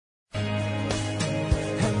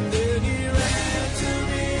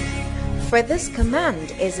For this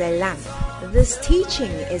command is a lamp, this teaching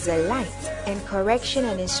is a light, and correction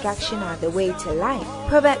and instruction are the way to life.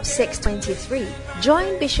 Proverbs 6:23.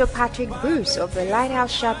 Join Bishop Patrick Bruce of the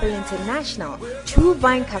Lighthouse Chapel International, True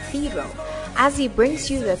Vine Cathedral, as he brings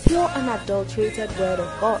you the pure unadulterated Word of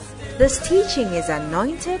God. This teaching is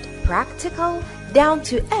anointed, practical, down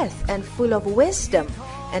to earth, and full of wisdom,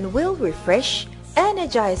 and will refresh,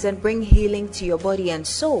 energize, and bring healing to your body and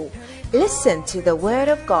soul. Listen to the Word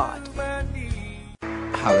of God.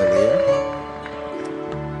 Hallelujah.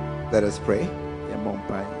 Let us pray.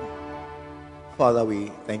 Father,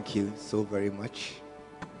 we thank you so very much.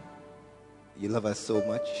 You love us so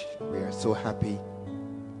much. We are so happy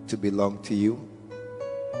to belong to you.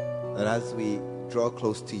 That as we draw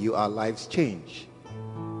close to you, our lives change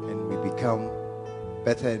and we become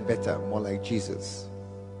better and better, more like Jesus.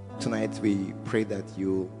 Tonight we pray that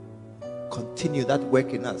you continue that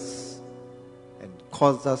work in us and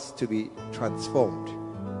cause us to be transformed.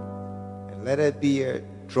 And let it be a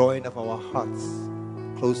drawing of our hearts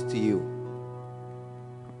close to you.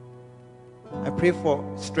 I pray for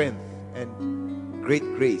strength and great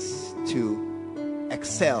grace to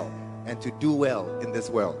excel and to do well in this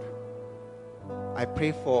world. I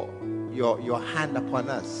pray for your hand upon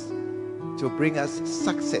us to bring us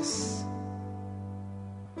success.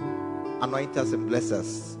 Anoint us and bless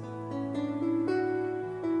us.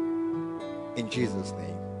 In Jesus'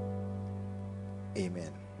 name,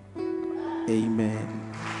 amen. Amen.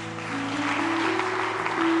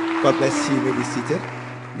 God bless you. You may be seated.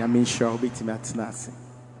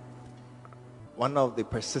 One of the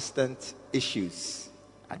persistent issues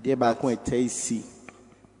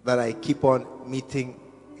that I keep on meeting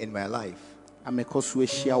in my life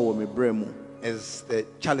is the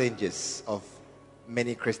challenges of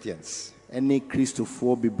many Christians.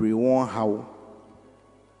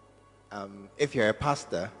 If you're a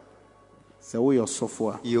pastor,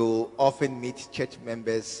 you often meet church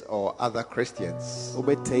members or other Christians who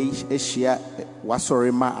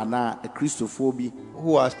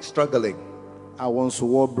are struggling.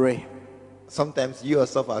 Sometimes you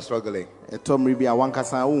yourself are struggling and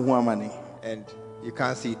you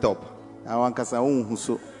can't see top. I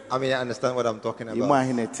mean, I understand what I'm talking about. Yes.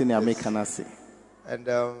 And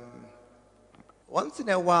once in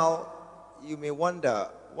a while, you may wonder,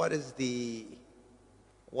 what is the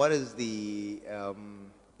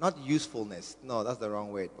not usefulness? No, that's the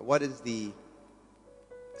wrong word. But what is the?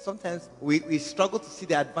 Sometimes we struggle to see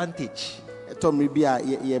the advantage of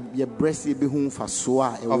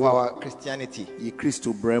our Christianity. I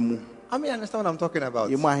mean, I understand what I'm talking about.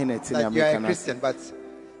 That you are a Christian, but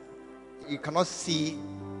you cannot see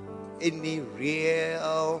any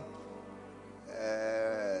real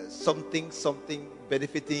something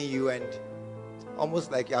benefiting you, and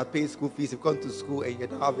almost like you are paying school fees. You've gone to school and you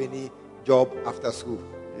don't have any job after school.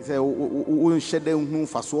 And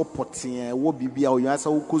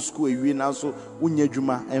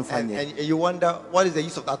you wonder, what is the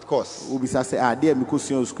use of that course?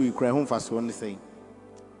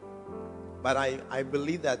 But I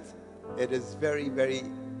believe that it is very, very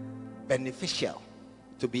beneficial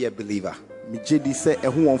to be a believer.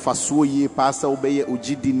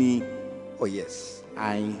 Oh yes.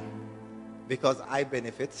 Because I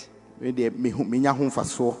benefit,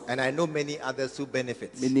 and I know many others who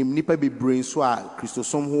benefit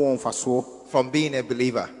from being a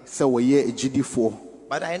believer.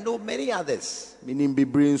 But I know many others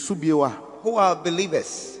who are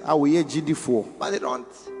believers, but they don't.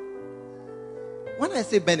 When I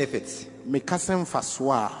say benefits,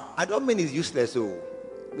 I don't mean it's useless.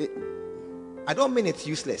 I don't mean it's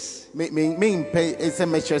useless.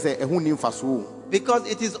 Because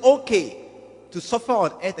it is okay to suffer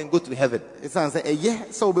on earth and go to heaven. It's okay.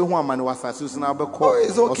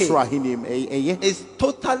 It's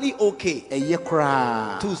totally okay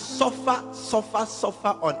to suffer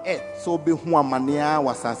on earth.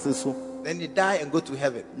 Then you die and go to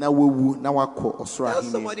heaven. Tell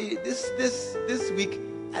somebody this week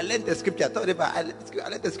I learned the scripture. I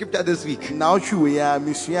learned the scripture this week. What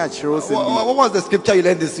was the scripture you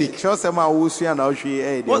learned this week? What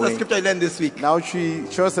was the scripture you learned this week? As you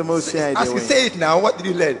say it now, what did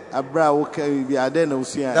you learn? That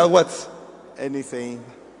what? Anything.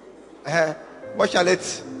 What shall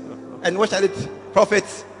it? And what shall it profit?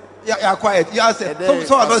 You are quiet. You are saying,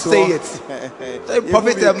 so I'm not saying it. So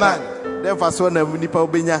profit a man.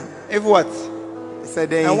 If what?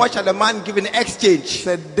 And what shall the man give in exchange?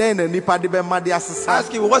 Ask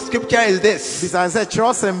him, what scripture is this?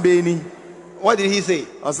 What did he say?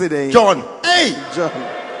 John. Hey! John.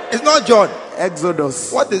 It's not John.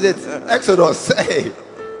 Exodus. What is it? Exodus. Hey.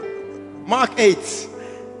 Mark 8.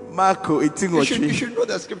 Marco, You should know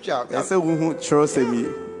the scripture.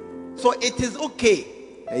 So it is okay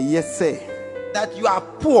yes, sir. that you are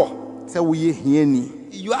poor. So we hear ni.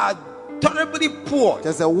 You are terribly poor.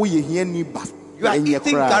 Just a we hear ni bas. You are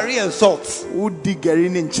eating curry and salt. Who dig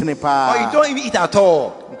garin in Or Chinepa? you don't even eat at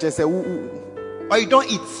all. Just a Or you don't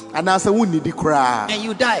eat. and as a wound the cry. And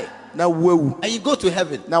you die. Now, woo. And you go to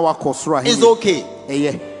heaven. Now, I cosra. It's okay.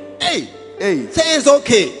 Yeah. Hey, Hey, say it's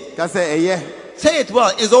okay. can say, yeah. Say it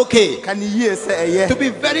well. It's okay Can you hear say, yeah? to be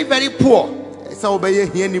very, very poor. So, obey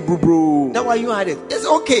here ni bubro. That's why you had it. It's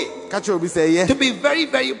okay Catch you, say, yeah. to be very,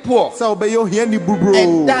 very poor So, obey your here ni bubro.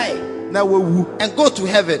 and die Now, woo. and go to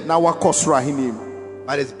heaven. Now, I cosra him.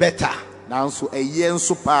 But it's better. Now, so a yen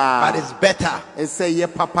super. But it's better And say, yeah,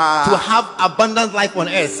 to papa. have abundant life on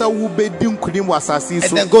earth So, who be dim kudim was and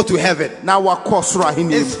assassin. then go to heaven. Now, I cosra him.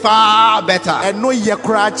 It's far better. And no, ye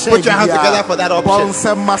cry. Put your hands together for that option. It's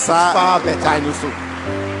far better.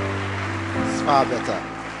 It's far better.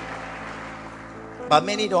 But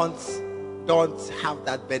many don't have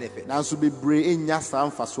that benefit. Now, so be brave in your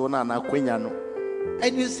son for so na quenya.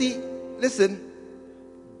 And you see, listen,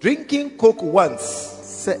 drinking Coke once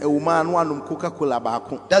Say a woman one Coca-Cola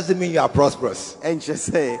back. doesn't mean you are prosperous. And she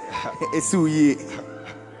say, it's ye.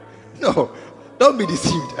 No, don't be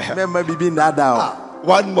deceived. Remember being that down.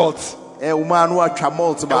 1 month, A woman what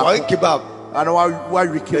tramult one about. kebab. I know why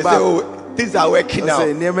we They keep say, oh, things are working now.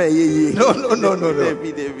 Never ye. No.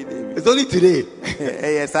 It's only today.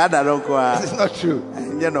 Yes, I don't go. It's not true.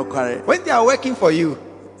 You're not correct. When they are working for you,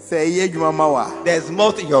 Say, ye, you mama. there's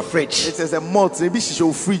malt in your fridge It says a malt, maybe she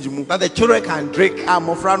show fridge mu. that the children can drink. I'm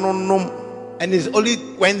a friend no. And it's only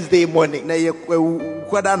Wednesday morning. Na ye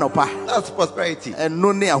kwada no pa. That's prosperity. And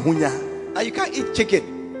no ne ahunya. Now you can't eat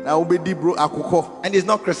chicken Na obedi bro akukọ. and it's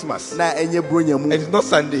not Christmas Na enye bro nya mu. and it's not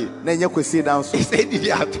Sunday. Na enye kwesi down so. It's any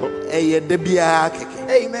day at all. Eye de bia keke.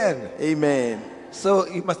 Amen. Amen. So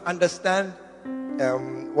you must understand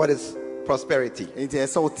what is prosperity. Enti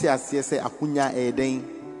ese oti ase se ahunya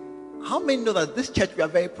den. How many know that this church we are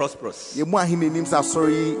very prosperous? Ye mu ahine nim sa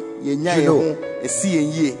sorry ye nya ye You know. ho esi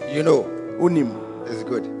ye. You know, Onim. it's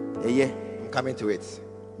good. Eye I'm coming to it.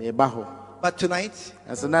 me ba ho. But tonight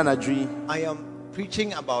Aso na na dwi I am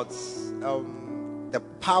preaching about the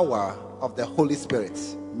power of the Holy Spirit.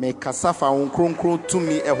 me kasa fa won kronkron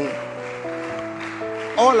tumi ho.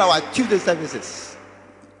 All our Tuesday services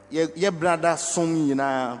Ye brother som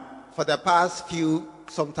nyina for the past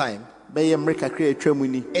some time be ye mreka kra atwamu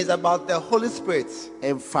ni. is about the Holy Spirit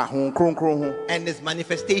E fa hon kronkron ho. and its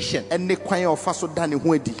manifestation Ene kwan ya ofa so da ne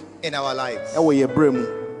ho adi. in our lives. E wo ye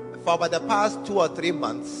brem. For about the past 2 or 3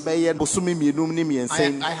 months, Be ye bosumi mienum ni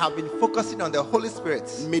miensen. I have been focusing on the Holy Spirit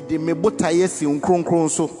Me de me botaye si kronkron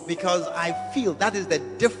so. because I feel that is the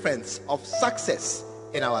difference of success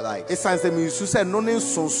in our lives. Esan se mi su se no ne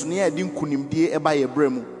sonsone a di nkunimdie e ba ye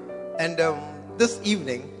brem. And this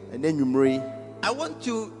evening, Ene nwumre I want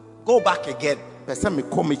to go back again. pese me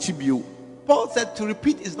kom echi bio. Paul said to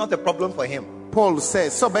repeat is not a problem for him. Paul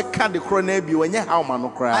says so be ka de kro na bio enye ha ma no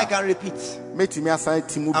I kra. can repeat. Metimi asan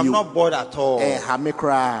timu I'm bio. not bored at all. Ha me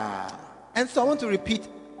kra. And so I want to repeat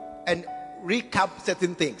and recap certain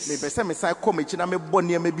Me things pese me sai kom echi na me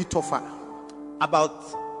bone ma bi tofa. about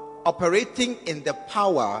operating in the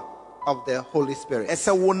power of the Holy Spirit. Ese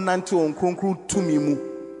won nante on kronkron tumi mu.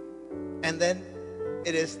 And then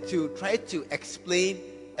it is to try to explain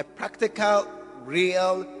a practical,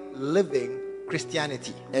 real, living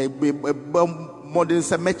Christianity. Modern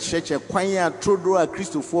se me cheche kwan ya trodro a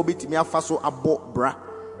Christopher bitimi afa so abo bra.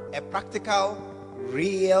 A practical,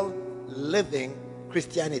 real, living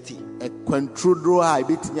Christianity. E kwan trodro a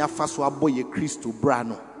bitimi afa so abo ye Christo bra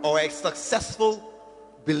no. Or a successful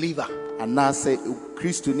believer. Ana se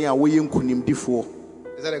Christo ni a wo ye nkunimdifo.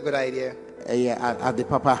 Is that a good idea? Ade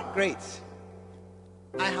papa. Great.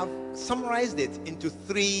 I have summarized it into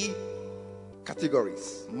 3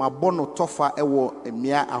 categories. Mabono tofa ewo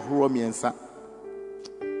emia ahoro miensa.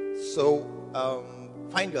 So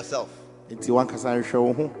find yourself. Enti wan kasa hwe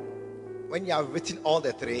wo ho. When you have written all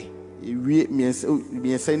the 3, Ewie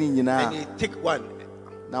miensa ni and nyina you take one,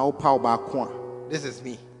 na wo pa ba ko a. this is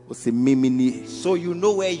me. O se mimini. So you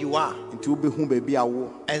know where you are. Enti wo be hu ba bi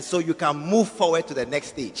awo. And so you can move forward to the next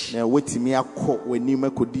stage. Na wetimi akọ wani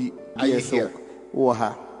makodi. Are you here? Wo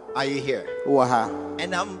ha. Are you here? Wo ha.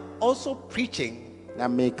 And I'm also preaching Na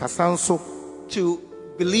me kasa nso to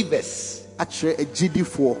believers. akire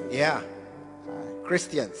agidifo. Yeah.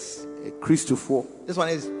 Christians. Christofo. This one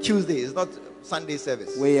is Tuesday. It's not Sunday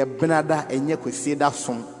service. We ye benada enye kwesi da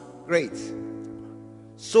som. Great.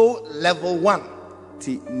 So level 1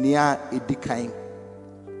 Ti nia edikan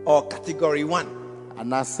or category 1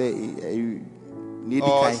 anase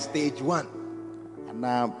or stage 1?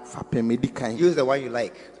 Use the one you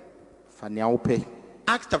like.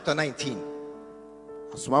 Acts chapter 19.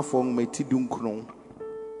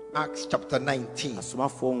 Acts chapter 19,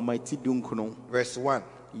 verse 1.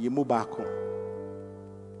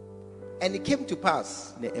 And it came to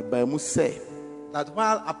pass that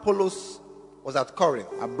while Apollos was at Corinth,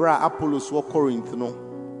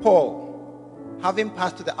 Paul, having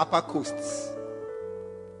passed to the upper coasts,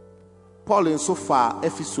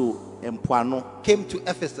 came to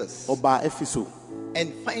Ephesus,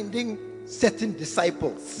 and finding certain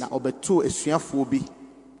disciples.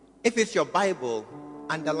 If it's your Bible,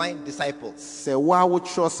 underline disciples. If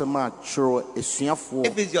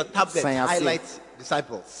it's your tablet, highlight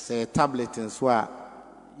disciples.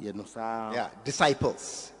 Yeah,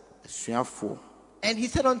 disciples. And he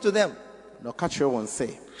said unto them,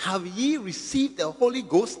 have ye received the Holy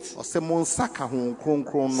Ghost since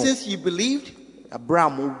ye believed? And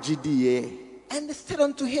they said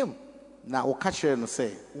unto him,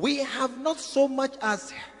 we have not so much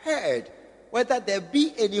as heard whether there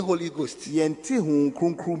be any Holy Ghost. And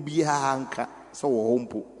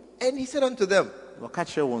he said unto them,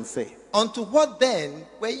 unto what then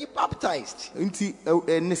were ye baptized? And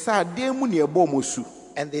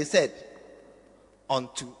they said,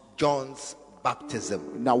 unto John's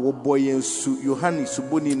baptism, the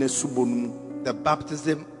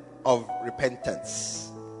baptism of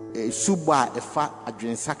repentance, the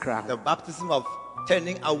baptism of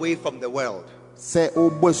turning away from the world, the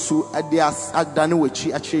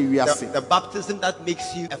baptism that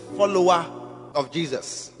makes you a follower of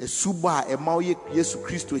Jesus.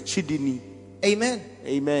 Amen.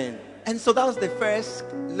 Amen. And so that was the first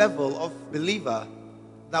level of believer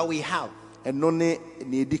that we have. You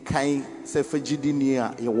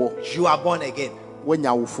are born again.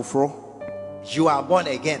 You are born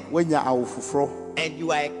again. And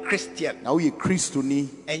you are a Christian. And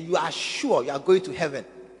you are sure you are going to heaven.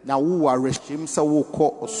 And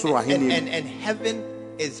heaven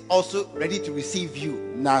is also ready to receive you.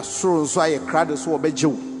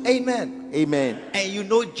 Amen. Amen. And you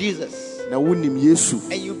know Jesus.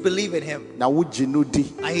 And you believe in him.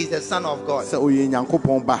 And he's the Son of God. You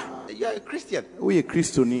are a Christian.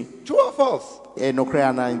 True or false? Hey,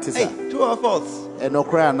 true or false? Yeah.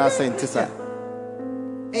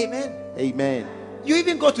 Amen. Amen. You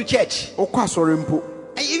even go to church. And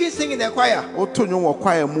you even sing in the choir.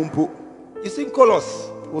 You sing chorus.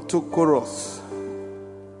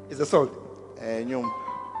 It's a song. Yeah.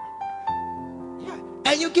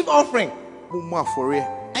 And you give offering.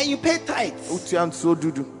 And you pay tithes.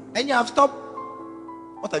 And you have stopped.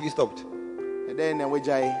 What have you stopped?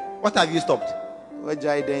 What have you stopped?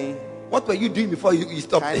 What were you doing before you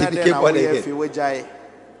stopped and you became born again?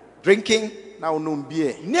 Drinking.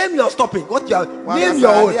 Name your stopping. What you are, name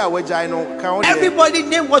your own. Everybody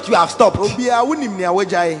name what you have stopped.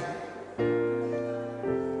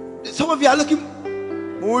 Some of you are looking.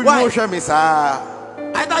 Why?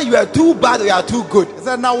 Either you are too bad or you are too good. I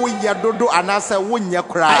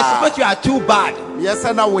suppose you are too bad.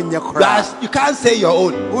 You can't say your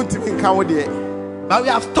own. But we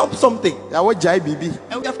have stopped something. And we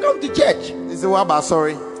have come to church.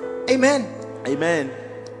 Amen. Amen.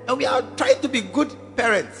 And we are trying to be good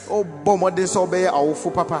parents. Or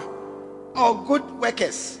good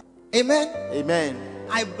workers. Amen. Amen.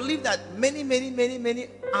 I believe that many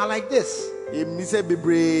are like this.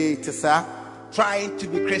 Trying to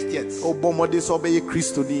be Christians.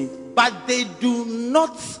 But they do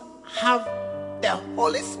not have the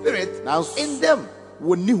Holy Spirit in them.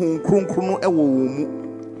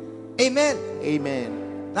 Amen.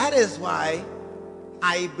 Amen. That is why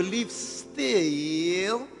I believe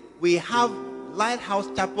still we have Lighthouse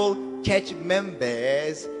Chapel church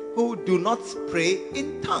members who do not pray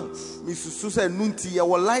in tongues.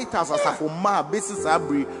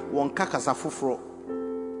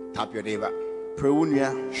 Tap your neighbor.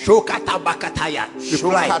 Shokatabakataya.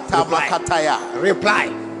 Reply.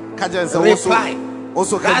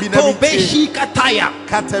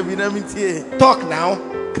 Talk now.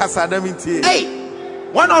 Hey,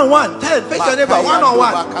 one-on-one. Tell it, face your neighbor.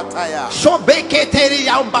 One-on-one.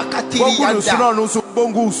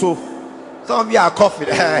 Some of you are coughing.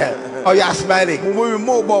 Or you are smiling. And you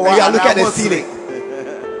are looking at the ceiling.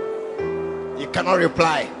 You cannot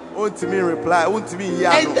reply. And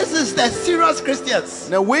this is the serious Christians.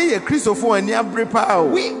 We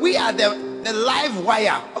are the live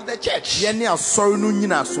wire of the church.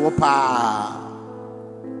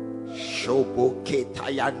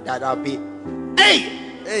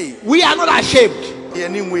 Hey, we are not ashamed.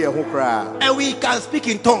 And we can speak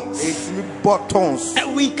in tongues.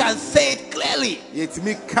 And we can say it clearly. clearly.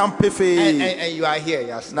 Yetimi kampe fe. And you are here,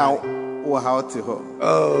 yes. Now, how to ho?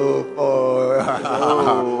 Oh.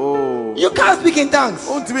 You can't speak in tongues.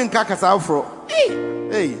 Ontimi nkakasa afro.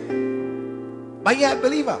 Hey. But you are a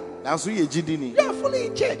believer. Now so ye jidini. You are fully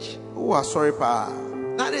in church. Oh, sorry pa.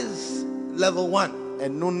 That is level 1.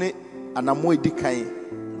 And no ne anamo edikai.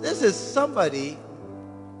 This is somebody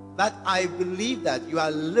that I believe that you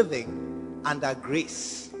are living under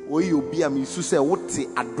grace.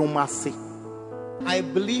 I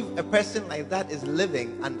believe a person like that is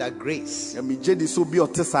living under grace.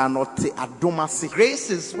 Grace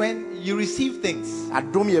is when you receive things, but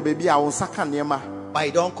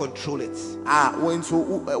you don't control it. You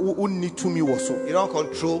don't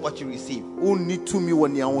control what you receive. You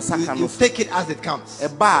take it as it comes.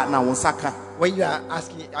 When you are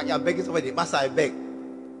asking, you are begging somebody, Master, I beg.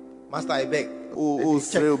 Master, I beg. Oh,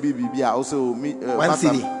 also me 1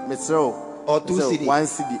 CD or 2 CD. 1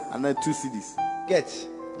 CD and then 2 CDs. Get.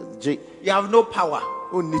 J. You have no power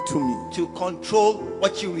Only to me to control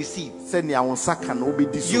what you receive.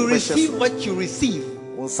 You receive what you receive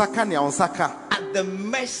at the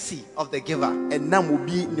mercy of the giver. And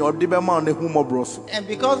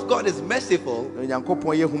because God is merciful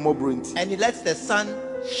and He lets the sun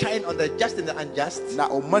shine on the just and the unjust, and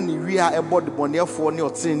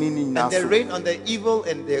the rain on the evil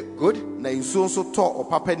and the good, you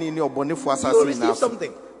receive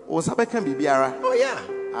something. Oh yeah,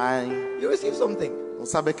 you receive something.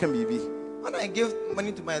 When I give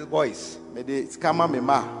money to my boys, they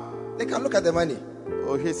can look at the money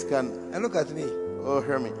and look at me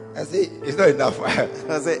and say it's not enough. It's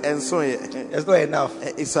not enough.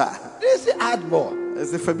 They say add more. And I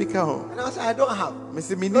say I don't have. They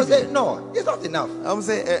say no, it's not enough.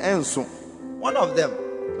 One of them,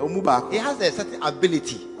 he has a certain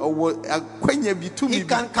ability. He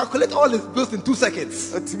can calculate all his bills in 2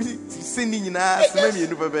 seconds.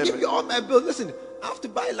 Give you all my bills. Listen, I have to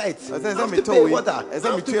buy lights. I have to pay water. I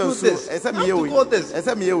have to do this. I have to do this.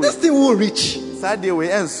 This thing will reach.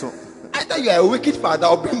 Either you are a wicked father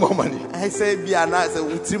or bring more money.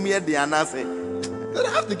 Then I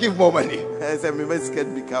have to give more money.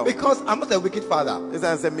 Because I'm not a wicked father. And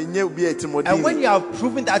when you have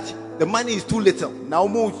proven that the money is too little, I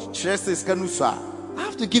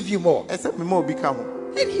have to give you more. And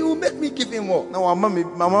He will make me give him more.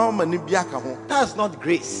 That's not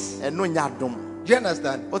grace. Do you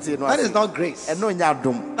understand? That is not grace.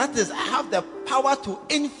 That is, I have the power to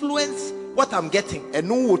influence what I'm getting. And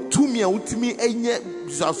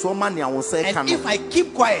if I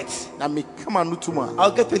keep quiet,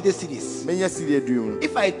 I'll get 20 CDs.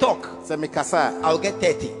 If I talk, I'll get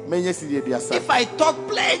 30. If I talk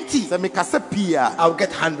plenty, I'll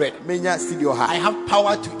get 100. I have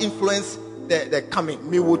power to influence the coming.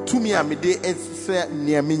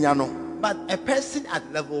 But a person at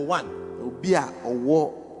level 1,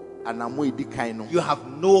 you have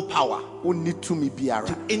no power to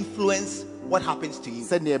influence what happens to you.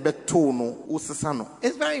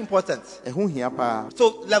 It's very important.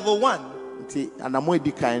 So level 1,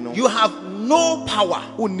 you have no power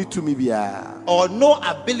or no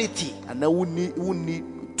ability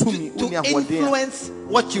to influence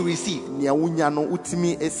what you receive. When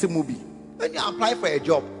you apply for a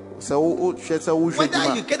job,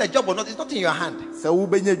 whether you get a job or not, it's not in your hand. I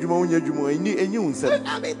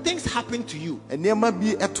mean, things happen to you.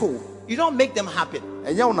 You don't make them happen.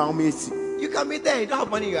 You can be there, you don't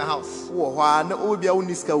have money in your house.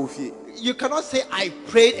 You cannot say, I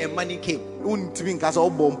prayed and money came. You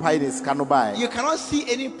cannot see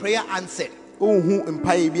any prayer answered. There's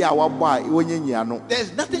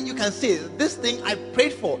nothing you can say. This thing I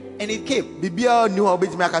prayed for and it came.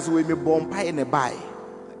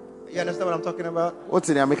 You understand what I'm talking about?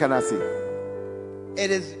 It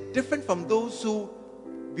is different from those who,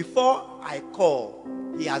 before I call,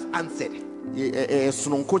 He has answered. That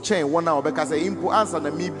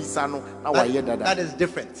is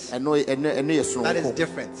different. That is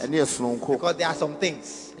different. Because there are some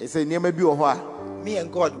things me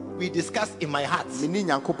and God, we discuss in my heart. And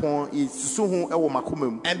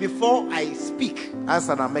before I speak,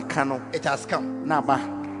 it has come.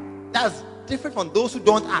 That's different from those who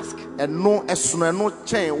don't ask.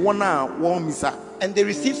 And they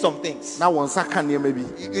receive some things. You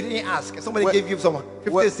didn't ask. Somebody gave you some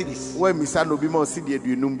 50 CDs.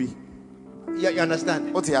 You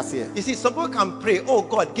understand? You see, some people can pray, oh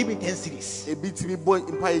God, give me 10 CDs.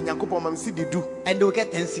 And they will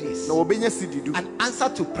get 10 CDs. An answer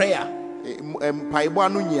to prayer.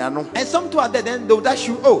 And some two are there, then they will dash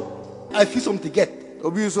you, oh, I feel something to get.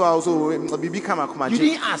 You didn't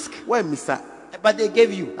ask, but they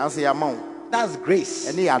gave you. That's grace.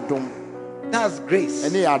 That's grace.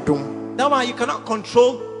 ɛne yɛ adom. That one you cannot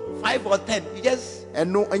control 5 or 10. You just,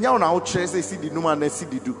 ɛno ɛnyɛ wo na wokyerɛ sɛ si di num ana si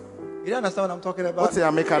di du. you don't understand what I'm talking Wote about.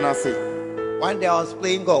 America na se. One day I was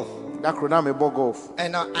playing golf Da koro na mebɔ golf.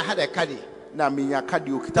 and I had a caddy. Na menya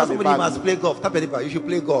kadi okita Tell me somebody you bag. must play golf. Tell people you should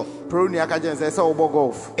play golf. Pro ni aka gye sɛ sɛ wobɔ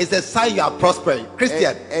golf. It's a sign you are prospering.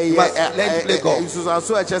 Christian, you must learn to play golf.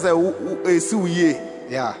 Susanso ɛkyɛ sɛ esi wo yie.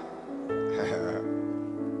 Yeah.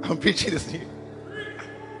 I'm preaching this new.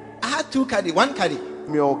 I had 2 caddy, 1 caddy.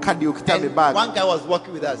 Me o kadi okita me And bag. one guy was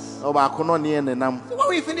working with us. Ɔbaako no ne ne nam. So when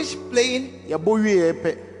we finished playing, Yɛbɔ wie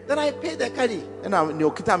pɛ. then I paid the caddy. Ɛna ne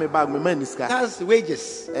okita me bag me ma ni sika. That's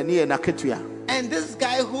wages. Ɛne yɛ naketua. And this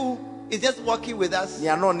guy who is just working with us,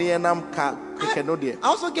 Nia no ne nam ka keke no de. I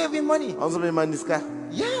also gave him money. Ɔnso me ma ni sika.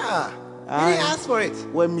 Yeah. He didn't ask for it.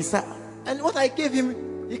 Wa misa. And what I gave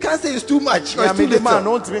him, you can't say it's too much or Ya it's too me de ma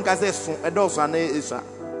little. no ntimi nka sɛ so ɛdɔso ana esa.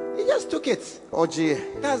 He just took it.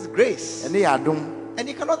 Ɔgye. That's grace. Ɛne yɛ adom. And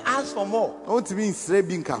he cannot ask for more. Ɔntimi nsrɛ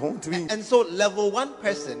bi nka ho. Ntimi And so level 1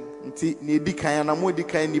 person nti ne edi kan na mo edi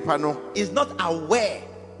kan nipa no is not aware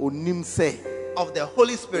onim sɛ of the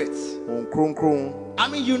Holy Spirit. on kronkron. I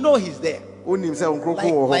mean, you know he's there. Onim sɛ on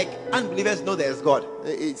kronkron wɔ hɔ. Like unbelievers know there's God,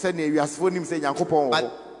 Sɛ ne wiasefo nim sɛ Nyankopɔn wɔ hɔ.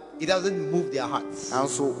 but it doesn't move their hearts.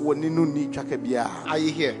 Nanso wɔne no ni twaka biara. Are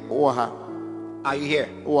you here? Wɔ ha. Are you here?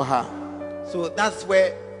 Wɔ ha. So that's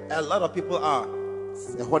where a lot of people are.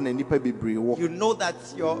 Ɛhɔ na nipa bebree wɔ. You know that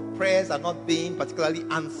your prayers are not being particularly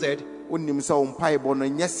answered. Onim sɛ wo mpaebɔ no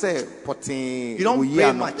nyɛ sɛ pɔtee. You don't wo yie pray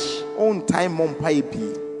ano. much. Ɔntae mmɔ mpae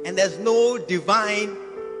pii. And there's no divine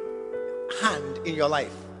hand in your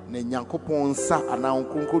life. Na Nyankopɔn nsa anaa wo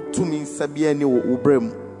kronkron tumi nsa biara ne wo brɛ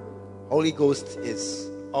mu. Holy Ghost is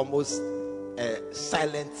almost a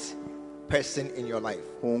silent person in your life.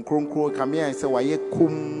 Wo kronkron kamea sɛ wayɛ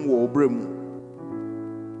kom wɔ wo brɛ mu.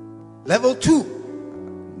 Level 2,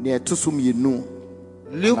 Ne ɛto so mmienu.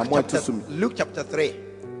 Luke chapter 3.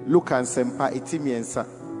 Luka nsɛmpa eti mmiɛnsa.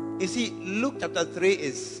 You see, Luke chapter 3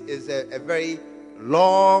 is a very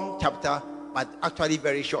long chapter, but actually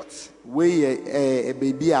very short. Wei yɛ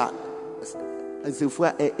baabi a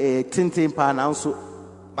nsɛmfua tenten paa nanso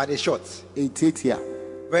But it's short. ɛtiatia.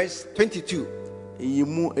 Verse 22. Ɛyɛ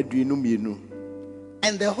mu aduonu mmienu.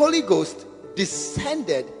 And the Holy Ghost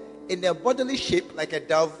descended in a bodily shape like a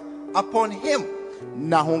dove upon him.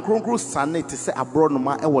 Na Honhom Kronkron sane te sɛ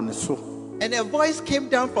aborɔnoma ɛwɔ ne so. And a voice came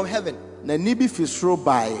down from heaven, Na nne bi fi soro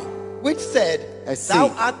bae. which said, Thou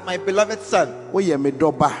art my beloved Son. Woyɛ me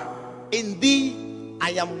dɔba. In thee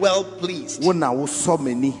I am well pleased. Wo na wosɔ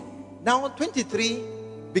m'ani. Now 23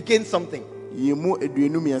 begins something. Yɛ mu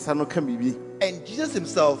aduonu mmiɛnsa no ka biribi. And Jesus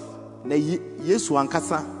himself, Na Yesu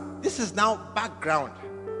ankasa this is now background.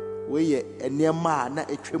 wei yɛ nneɛma a na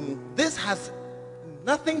ɛtwa mu. This has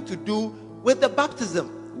nothing to do with the baptism.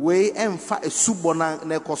 Wei ɛmfa esubɔ na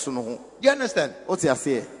ɛkɔ so no ho. Do you understand? Wote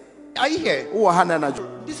aseɛ? Are you here? Wowɔ ha na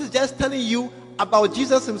anadwo. This is just telling you about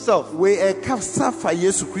Jesus himself, Wei ɛkasa fa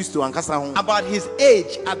Yesu Kristo ankasa ho. about his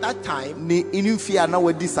age at that time, Ne mfie a na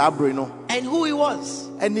wadi saa bere no. and who he was.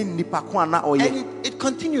 Ɛne nipa ko a na ɔyɛ. And it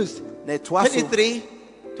continues. Na ɛtoa so 23,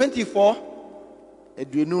 24,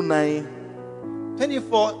 aduonu nan.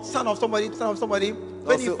 24, son of somebody,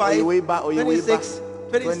 25, Oye ba, 26,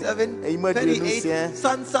 27, Eyi ma aduonu 28, nsia.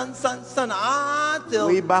 son, until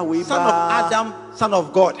Wei ba. son of Adam, son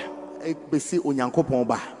of God. Besi Onyankopɔn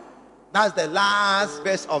ba. That's the last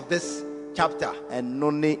verse of this chapter.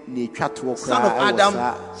 Ɛno ne etwa toɔ Son of koraa ɛwɔ Adam,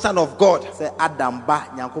 saa. son of God. Sɛ Adam ba,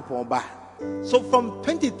 Nyankopɔn ba. So from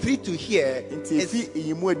 23 to here, Nti efi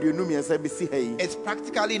eyi mu aduonu mmiɛnsa besi ha yi. it's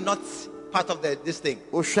practically not part of this thing.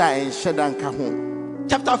 Wohwɛ a ɛnhyɛ da nka ho.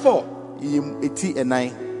 Chapter 4. Eyi mu eti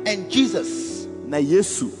ɛnan. And Jesus, Na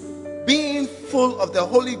Yesu being full of the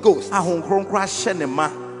Holy Ghost, a Honhom Kronkron ahyɛ ne ma.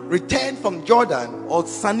 returned from Jordan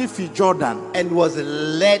Ɔsane fi Jordan. and was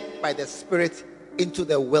led by the Spirit into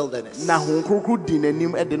the wilderness. Na Honhom Kronkron di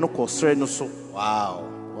n'anim ɛde no kɔ srɛ no so. Wow.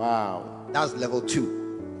 Wow. That's level 2.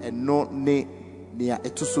 Ɛno ne nea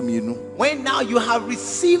ɛto so mmienu. When now you have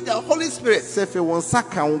received the Holy Spirit, Sɛ fɛ wɔn nsa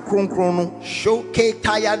ka Honhom Kronkron no. Shoke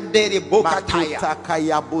Tayandere Bokataya,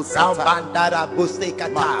 Makutakaya bosata. Rambandara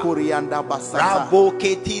Bosekata, Makurianda basata. Rabo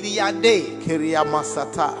Ketiriande. Keria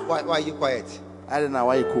masata. Why are you quiet? Adena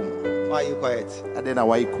waikum. Why are you quiet? Adena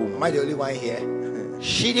waikum. Am I the only one here?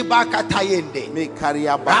 Shiriba Katayende. Me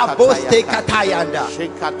karia Raboste bakata. Katayanda.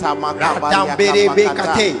 Shekata makabari Radambere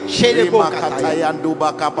Bekate. Sherebo Kataya. Yando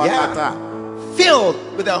bakabakata. Filled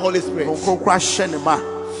with the Holy Spirit. Onkronkra shenema.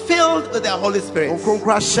 Filled with the Holy Spirit.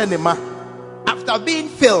 Onkronkra shenema. After being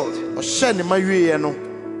filled, Shenema wiye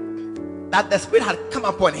no. that the Spirit had come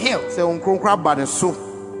upon him, Se onkronkra ba ne so.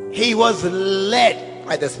 he was led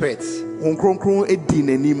by the Spirit. Honhom Kronkron edi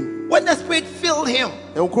n'anim. When the Spirit filled him,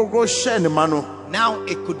 Honhom Kronkron hyɛ ne ma no. now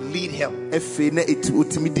it could lead him. Afei na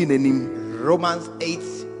otimi di n'anim. Romans 8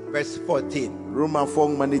 verse 14. Roman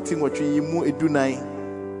fong maneti nwɔtwe yi mu edunan.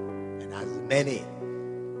 And as many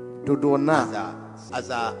Dodo na as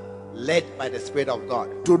are led by the Spirit of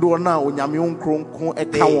God, dodo na onyame Kronkron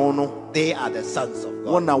ɛka wɔn no. they are the sons of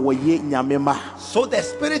God. Wɔn na wɔyɛ nyame ma. So the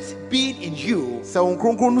Spirit being in you Sɛ Honhom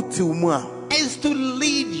Kronkron no ti wo mu a. is to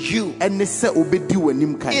lead you. Ɛne sɛ obedi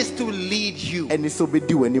w'anim kan. Is to lead you. Ɛne sɛ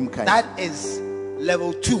obedi w'anim kan. That is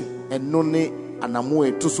level 2. Ɛno ne anamo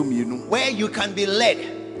ɛto so mmienu. Where you can be led.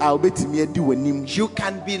 A obetumi adi w'anim. You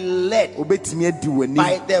can be led Obetumi adi w'anim.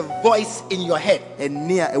 by the voice in your head.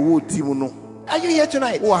 Ɛne a ɛwɔ ti mu no. Are you here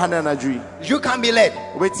tonight? Wo ha na anadwo yi. You can be led.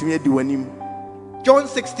 Obetumi adi w'anim. John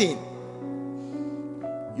 16.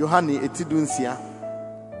 Yohane etidunsia.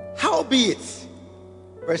 Howbeit,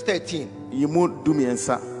 verse 13. Yimu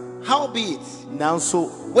dumiensa. Howbeit, Nanso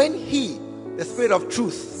when he, the Spirit of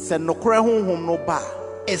truth, sɛ nokora honhom no ba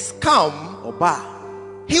is come, ɔba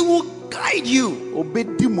he will guide you.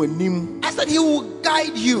 obedi mo anim. I said he will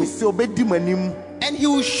guide you Sɛ obedi mo anim. and he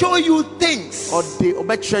will show you things Ɔde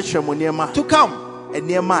ɔbɛkyerɛkyerɛ mo nneɛma. to come.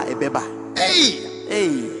 Nneɛma a ɛbɛba.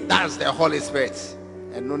 Hey, that's the Holy Spirit.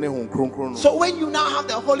 Ɛno ne Honhom Kronkron no. So when you now have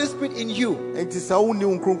the Holy Spirit in you, Enti sɛ wo ne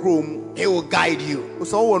Honhom Kronkron mu. he will guide you.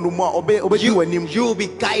 Sɛ wo wɔ no mu a obedi w'anim. You will be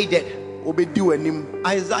guided. Obedi w'anim.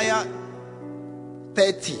 Isaiah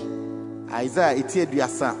 30 Isaiah eti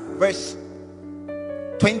aduasa. verse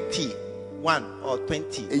 21 or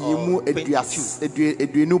 20 or Eyimu 22.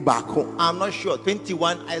 aduenu baako. I'm not sure.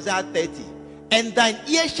 21, Isaiah 30. And thine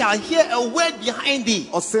ear shall hear a word behind thee,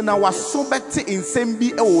 Ɔsɛ na waso bɛte nsɛm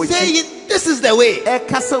bi ɛwɔ akyi. saying, this is the way. Ɛka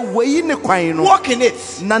sɛ wɔyi ne kwan no. Walk in it.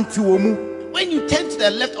 Nante wɔ mu. When you turn to the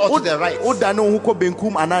left or to the right, Oda ne wo ho kɔ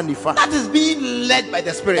benkum anaa nifa. that is being led by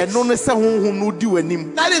the Spirit. Ɛno ne sɛ honhom no di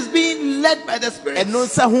w'anim. That is being led by the Spirit. Ɛno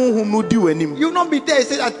sɛ honhom no di w'anim. You will not be there and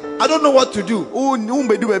say that I don't know what to do. Wo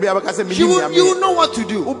mbɛdu baabi a bɛka sɛ You menim will, you will nyame. know what to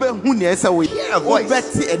do. Wobɛhu nea ɛsɛ wo Hear a voice.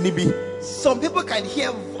 wobɛte ani bi. Some people can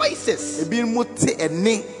hear voices. Ebi mu te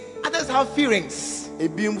ɛne. Others have feelings.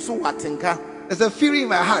 Ebi nso wɔ atenka. There's a feeling in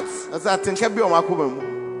my heart. Ɛsɛ atenka bi wɔ m'akoma mu.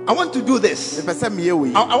 I want to do this. Mepɛ sɛ meyɛ wo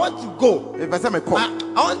yi. I want to go. Mepɛ sɛ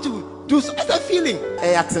mekɔ. I want to do so. It's a feeling.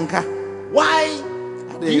 Ɛyɛ atenka. Why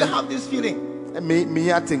do you have this feeling?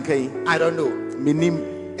 Meyɛ atenka yi. I don't know.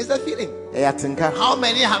 Menim. It's a feeling. Ɛyɛ atenka. How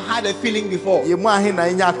many have had a feeling before? Yɛ mu ahe na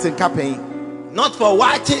ɛnyɛ atenka pɛn. Not for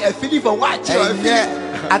watching, a feeling for watching, or a feeling.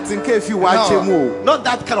 Ɛnyɛ atenka efi w'akyɛ mu o. Not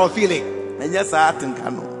that kind of feeling. Ɛnyɛ saa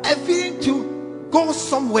atenka no. A feeling to go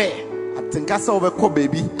somewhere. Atenka sɛ wobɛkɔ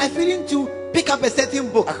baabi. A feeling to pick up a certain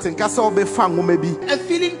book. Atenka sɛ wobɛfa nwoma bi. A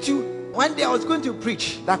feeling to, one day I was going to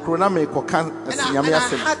preach. Da koro na mekɔka And nyame I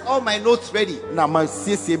asɛm. had all my notes ready. Na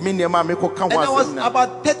masiesie me nneɛma a mekɔka And ho I was asɛm na.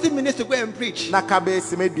 about 30 minutes to go and preach. Na ka bɛyɛ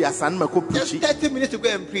sɛ maduasa na makɔ Just preachi. 30 minutes to go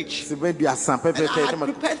and preach. Sɛ maduasa And I pɛpɛpɛ na had makɔ.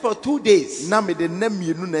 prepared for 2 days. Na mede nna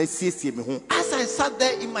mmienu na asiesie me ho. As I sat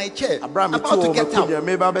there in my chair, Abraham about metu to wɔ get out, m'akonnwa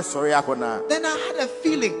meba bɛsɔre akɔ na. then I had a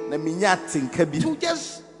feeling Na menya atenka bi. to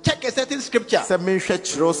just check a certain scripture. Sɛ menhwɛ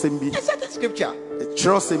kyerɛwsɛm bi. A certain scripture,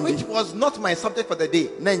 Kyerɛwsɛm which bi. was not my subject for the day.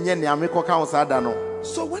 Na ɛnyɛ nea mekɔka ho saa da no.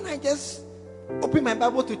 So when I just opened my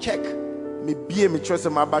Bible to check, Mebie me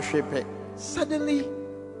kyerɛwsɛm aba hwɛ pɛ. suddenly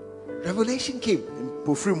revelation came.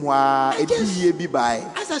 Mpofiri mu a ɛdi guess- yie bi bae.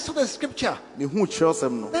 As I saw the scripture, Mehu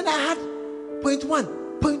kyerɛwsɛm no. then I had point 1,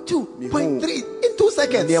 point 2, Behold. point 3 in 2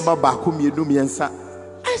 seconds. Nneɛma baako mmienu mmiɛnsa.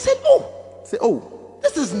 I said, oh, Sɛ oh.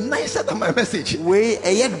 this is nicer than my message. Wei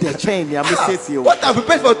ɛyɛ dɛ kyɛn nea mesiesie o. What I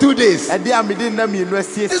prepared for 2 days. Ɛde a mede nna mmienu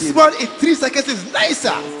This asiesie. one in 3 seconds is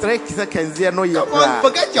nicer. 3 seconds deɛ no yɛ Come on, koraa.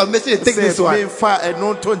 forget your message and take this Sɛ one. memfa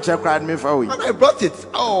ɛno nto nkyɛ koraa ne memfa wo yi. When I brought it,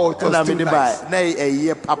 oh, it Ɛna was too mede nice. bae. Na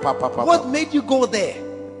ɛyɛ papapapa. What made you go there?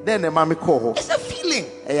 Dɛn na ɛma me kɔɔ hɔ. It's a feeling.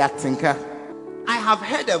 Ɛyɛ atenka. I have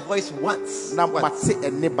heard a voice once. Na Once. mate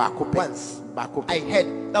ɛne baako pɛ. Once. Baako I pɛ.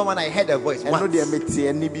 heard that one. I heard a voice Ɛno deɛ once.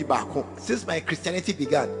 mete ɛne bi baako. Since my Christianity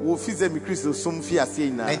began, Wofi sɛ me Kristo som fi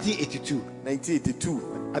aseɛ nyinaa. 1982, 1982.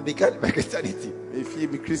 I began my Christianity.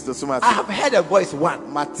 Efie me Kristo som I ase. have heard a voice once.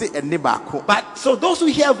 Mate ɛne baako. But so those who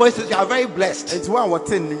hear voices, you are very blessed. Enti wɔn a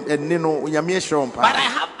wɔte ɛne no Onyame ahyira wɔn But I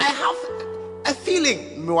paa. have a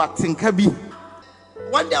feeling. Mewɔ atenka bi.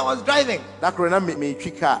 One day I was driving. Da koro na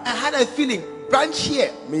metwi kaa. I had a feeling. Branch here,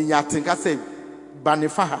 Menya atenka sɛ ba ne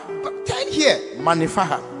fa ha. turn here. Ma ne fa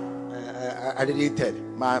ha. I didn't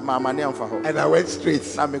turn, Ma ne amfa hɔ. and I went straight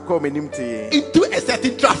Na mekɔ m'anim tee. into a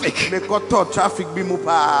certain traffic. Mekɔtɔ traffic bi mu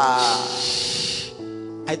paa.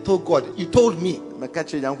 I told God, you told me, Meka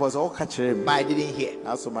kyerɛ Nyankopɔn sɛ woka kyerɛ me. but I didn't hear.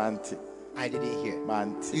 Nanso mante. I didn't hear.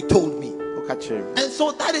 Mante. You told me, Woka And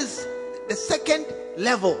so that is the second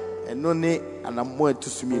level. That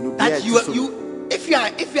if you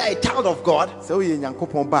are a child of God, and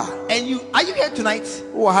you are you here tonight,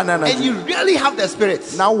 and you really have the Spirit,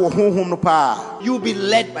 you'll be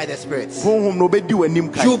led by the Spirit.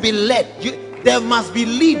 You'll be led. There must be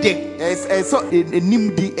leading.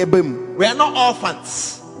 We are not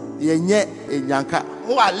orphans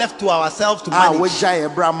who are left to ourselves to manage.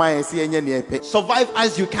 Survive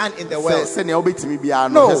as you can in the world.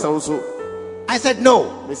 No. I said no.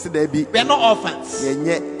 We are not orphans.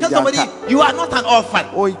 Tell somebody, you are not an orphan.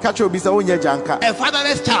 A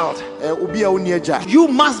fatherless child. You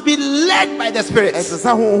must be led by the Spirit.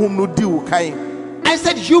 I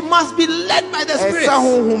said you must be led by the Spirit.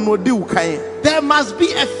 There must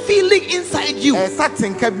be a feeling inside you.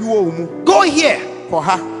 Go here.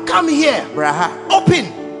 Come here. Open.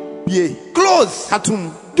 Close.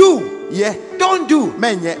 Do. Don't do.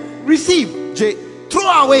 Receive. Throw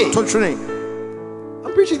away.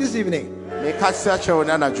 I'm preaching this evening.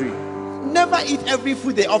 Never eat every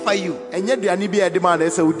food they offer you.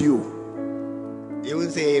 You will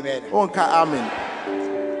say amen.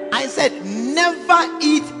 I said never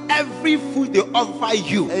eat every food they offer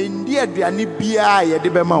you.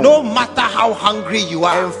 No matter how hungry you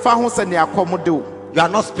are. You are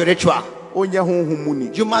not spiritual.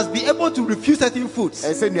 You must be able to refuse certain foods.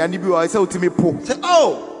 Say,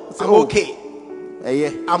 oh, I'm okay.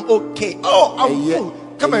 I'm okay. Oh, I'm full.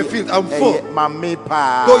 Come and feel I'm full. Though you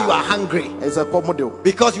are hungry.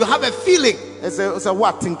 Because you have a feeling. I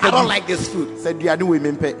don't like this food.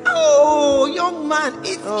 Oh, young man,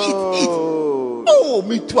 eat. Oh,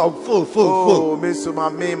 me too, I'm full.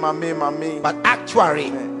 But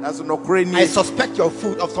actually, I suspect your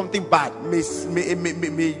food of something bad.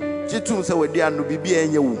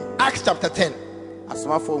 Acts chapter 10.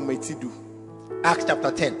 Acts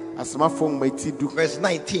chapter 10. Verse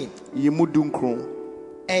 19.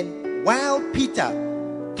 And while Peter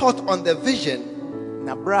thought on the vision,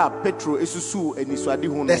 the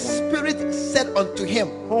Spirit said unto him,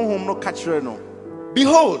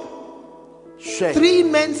 behold, 3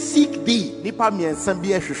 men seek thee.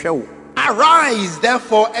 Arise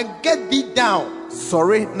therefore and get thee down,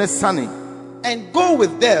 and go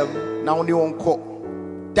with them,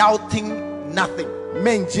 doubting nothing.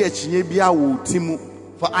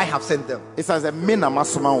 For I have sent them.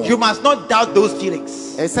 You must not doubt those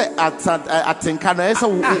feelings.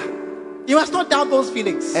 You must not doubt those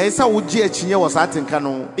feelings.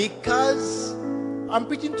 Because I'm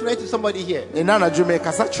preaching tonight to somebody here.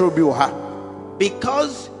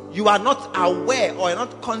 Because you are not aware or are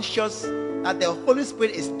not conscious that the Holy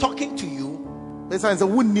Spirit is talking to you.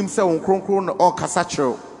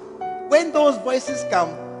 When those voices come,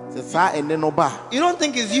 you don't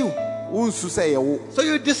think it's you. So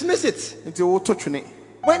you dismiss it.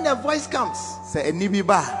 When the voice comes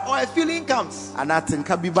or a feeling comes,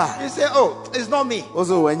 you say, oh, it's not me.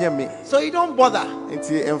 So you don't bother.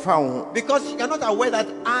 Because you're not aware that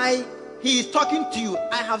he is talking to you.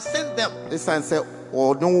 I have sent them. You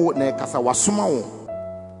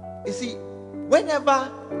see,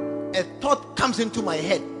 whenever a thought comes into my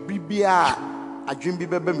head,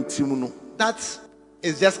 that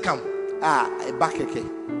is just come.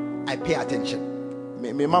 I pay attention.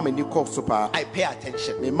 I pay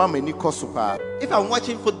attention. If I'm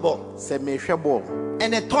watching football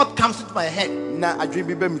and a thought comes into my head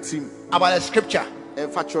about a scripture,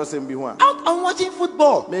 I'm watching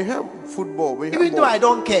football. Even though I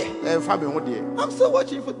don't care, I'm still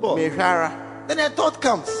watching football. Then a thought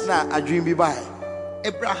comes.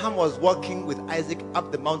 Abraham was walking with Isaac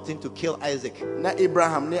up the mountain to kill Isaac.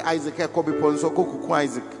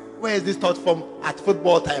 Where is this thought from? At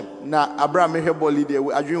football time. They are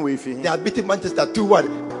beating Manchester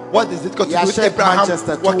 2-1. What is it got to do with Abraham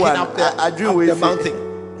walking up the mountain?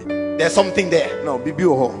 There's something there. So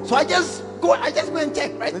I just go and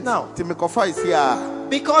check right now.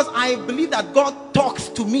 Because I believe that God talks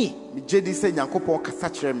to me.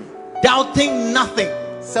 Doubting nothing.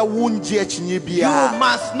 You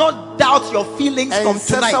must not doubt your feelings from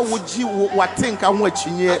tonight.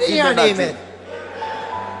 Amen.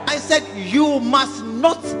 I said you must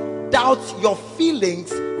not doubt your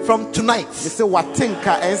feelings from tonight. If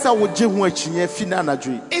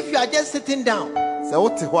you are just sitting down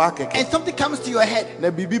and something comes to your head,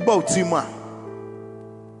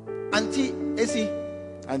 Auntie Esi,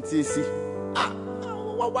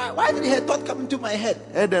 why did her thought come into my head?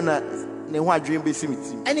 And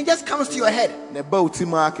it just comes to your head.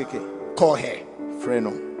 Call her.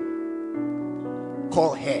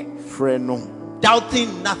 Call her.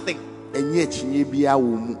 Doubting nothing.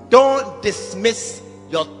 Don't dismiss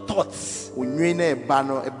your thoughts.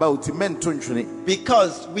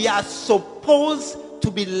 Because Because we are supposed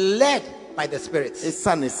to be led by the Spirit.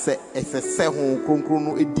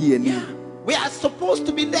 Yeah. We are supposed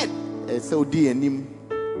to be led.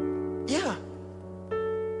 Yeah.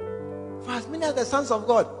 For as many as the sons of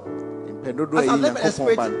God, as are led by the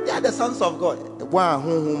Spirit, they are the sons of God.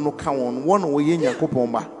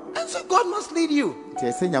 And so God must lead you.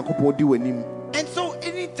 And so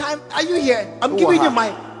anytime, are you here? I'm giving you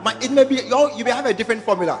my it may be you may have a different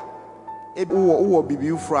formula.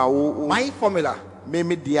 My formula.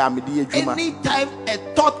 Anytime a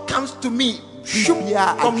thought comes to me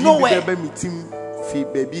from nowhere,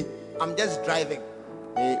 I'm just driving.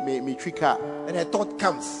 And a thought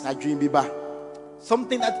comes.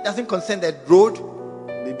 Something that doesn't concern the road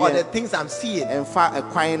or the things I'm seeing. I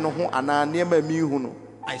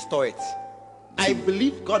store it. I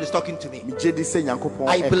believe God is talking to me.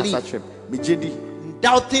 I believe.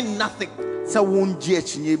 Doubting nothing.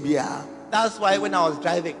 That's why when I was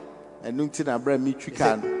driving, he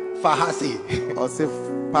said, Fahasi.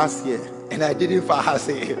 And I didn't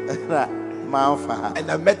Fahasi. And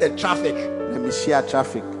I met the traffic.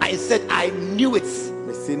 I said I knew it.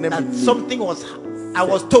 That something was, I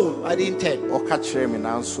was told, I didn't tell.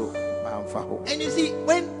 And you see,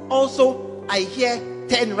 when also I hear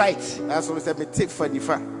turn right, and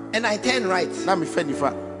I turn right,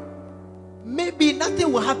 maybe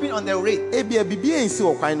nothing will happen on the way.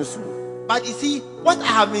 But you see, what I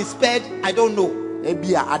have been spared, I don't know. It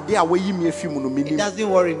doesn't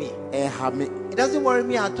worry me. It doesn't worry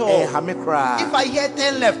me at all. If I hear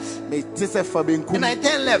turn left, and I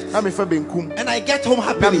turn left, and I get home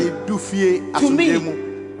happily,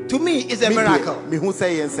 to me, it's a miracle.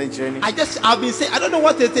 I've been saying, I don't know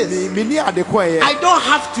what it is. I don't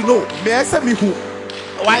have to know.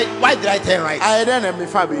 Why did I turn right?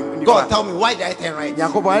 God, tell me, why did I turn right?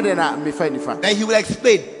 Then he will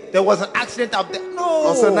explain. There was an accident up there.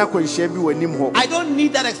 No. I don't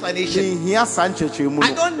need that explanation.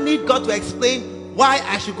 I don't need God to explain why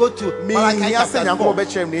I should go to Malachi chapter 4.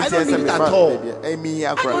 I don't need it at all. I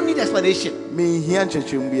don't need explanation. Do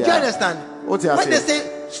you understand? When they say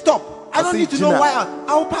stop, I don't need to know why.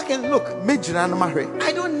 I'll park and look.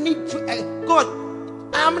 I don't need to. God,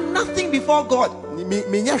 I am nothing before God.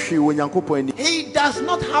 He does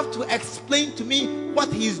not have to explain to me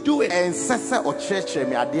what he's doing. I'm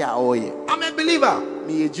a believer.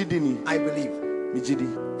 I believe.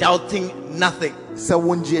 Doubting nothing.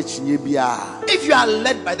 If you are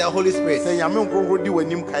led by the Holy Spirit,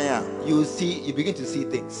 you begin to see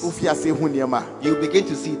things. You begin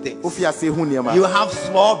to see things. You have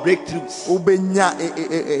small breakthroughs.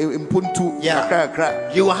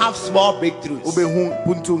 Yeah. You have small breakthroughs.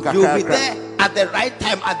 You'll be there at the right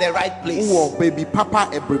time, at the right place.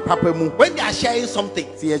 When they are sharing something,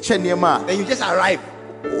 then you just arrive.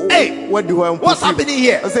 Hey, what's happening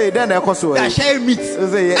here? They are sharing meat.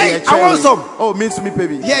 Hey, I want some. Oh, meat me,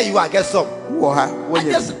 baby. Here you are, get some.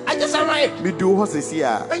 I just arrived.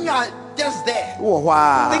 When you are just there,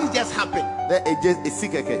 things just happen.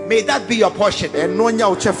 May that be your portion.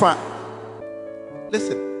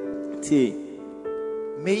 Listen.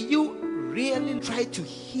 May you really try to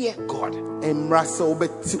hear God.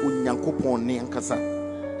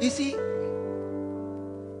 You see,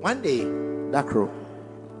 one day,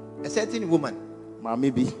 a certain woman,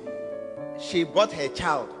 she brought her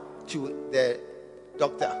child to the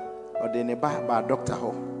doctor.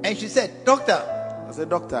 And she said, Doctor,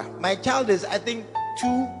 my child is, I think,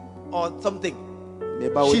 2 or something.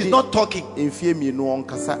 She's not talking.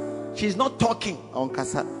 She's not talking.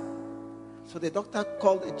 So the doctor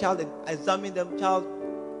called the child and examined the child.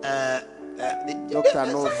 Said,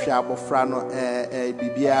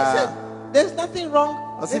 there's nothing wrong.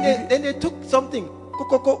 Then they took something.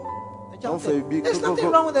 The child said, there's nothing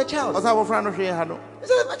wrong with the child. He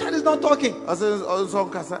said, my child is not talking.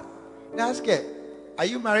 They asked her, are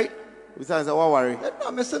you married? He said, no,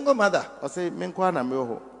 I'm a single mother.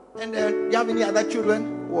 And do you have any other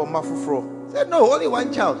children? He said, no, only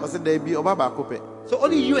one child. So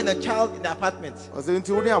only you and the child in the apartment. He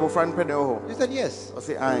said, yes.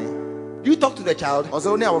 Do you talk to the child? He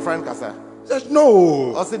said,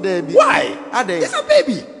 no. Why? It's a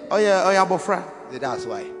baby. That's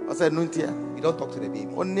why. You don't talk to the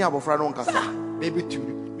baby. Baby too.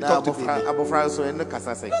 You talk to the baby.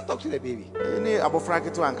 You don't talk to the baby.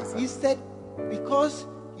 He said, because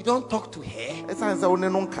you don't talk to her,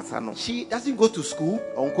 she doesn't go to school.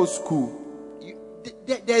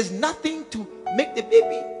 There's nothing to make the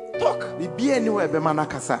baby talk.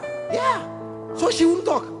 Yeah. So she won't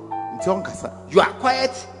talk. You are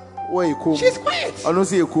quiet. Where you come? She's quiet. I don't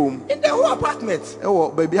see you come. In the whole apartment. Oh,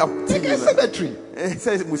 baby, I'm Like a cemetery.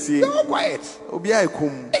 says Musi. They're all quiet. Obia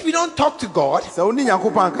come. If you don't talk to God, So only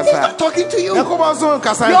Yakoban He's Kasa. not talking to you. Yakoban so You're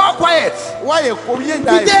Kasa. all quiet. Why you come here?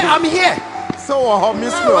 Today I'm here. So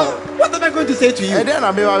Miss Girl. What am I going to say to you? And then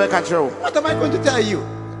I'm able to catch you. What am I going to tell you?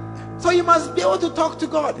 So you must be able to talk to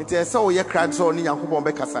God. It is so you can't so only Yakoban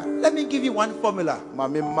Bekasa. Let me give you one formula.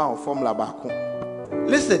 Mammy Mao formula back.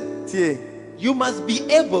 Listen, Tie. you must be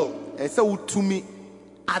able And so to me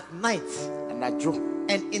at night and I joke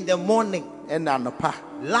and in the morning, and Anapa.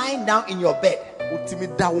 lying down in your bed, Utimi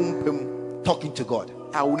down pem. talking to God.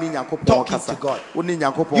 Talking to God. You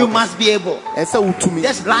You must be able. And so to me.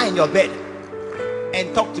 Just lie in your bed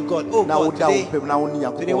and talk to God. Oh Now God, down today, pem. Now only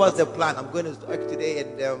Yakoban. today was the plan. I'm going to work today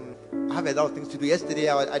and I have a lot of things to do. Yesterday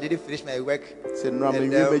I didn't finish my work. Say no, I'm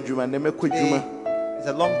And, a Juma. Never quit Today, Juma. it's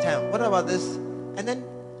a long time. What about this? And then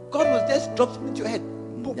God will just drop something into your head.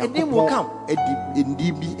 Boom, a name will come. It's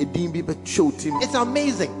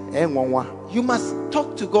amazing. You must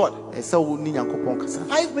talk to God.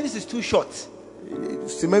 5 minutes is too short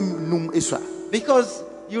because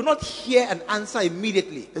you will not hear an answer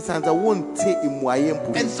immediately. And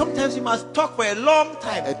sometimes you must talk for a long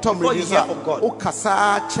time before you hear from God.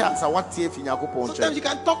 Sometimes you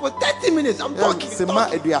can talk for 30 minutes. I'm talking.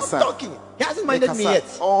 He hasn't minded me yet.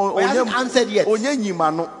 Or he hasn't answered yet.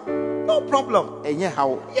 No problem. Yes,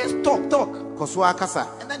 talk.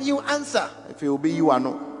 And then he will answer.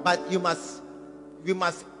 But you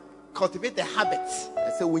must cultivate the habits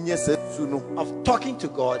of talking to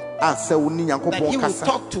God. That he will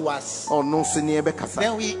talk to us.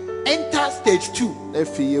 Then we enter stage 2,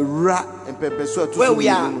 where we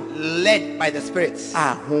are led by the spirits.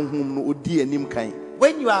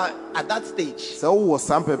 When you are at that stage,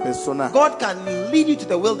 God can lead you to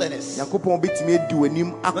the wilderness. Not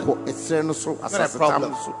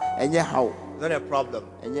a problem.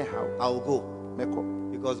 I will go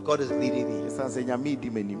because God is leading me.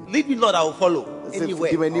 Lead me, Lord, I will follow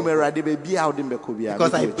anywhere. Because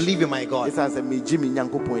I believe in my God.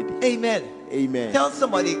 Amen. Amen. Tell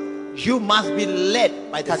somebody, you must be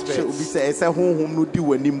led by the spirits.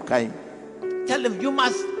 Tell them you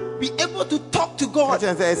must be able to talk to God.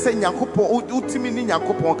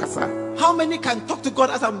 How many can talk to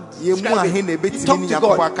God as I'm describing? You talk to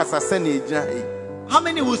God. How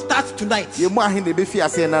many will start tonight?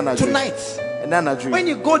 Tonight. When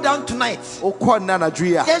you go down tonight,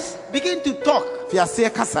 just begin to talk.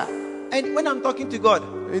 And when I'm talking to God,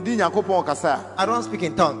 I don't speak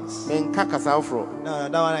in tongues. No,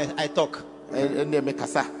 that one I talk.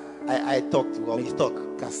 I talk to God. We talk.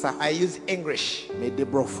 I use English.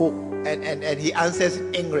 And he answers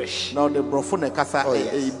in English. Oh,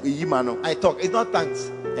 yes. I talk. It's not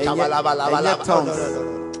tongues. No.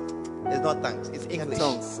 It's not tongues. It's English.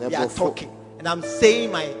 We are talking. And I'm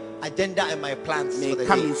saying my agenda and my plans for the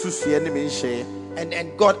day.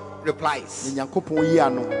 And God replies.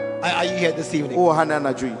 Are you here this evening?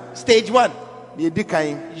 Stage 1.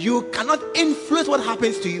 You cannot influence what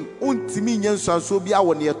happens to you. Nothing,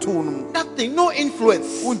 no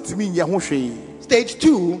influence. Stage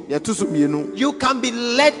 2, you can be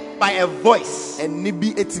led by a voice. You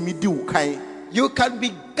can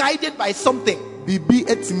be guided by something.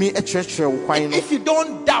 And if you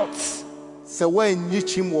don't doubt, you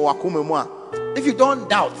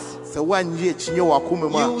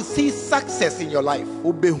will see success in your life.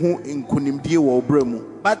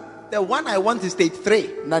 But the one I want is stage 3.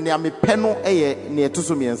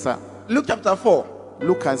 Luke chapter 4.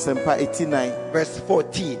 Verse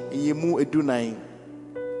 14.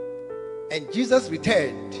 And Jesus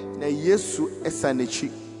returned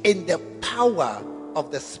in the power of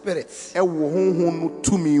the spirits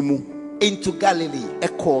into Galilee.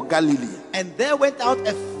 And there went out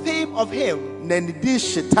a fame of him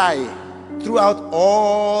throughout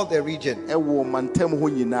all the region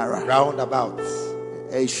round about.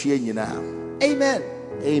 Amen.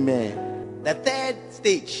 The third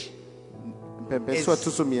stage is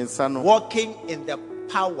walking in the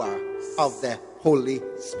power of the Holy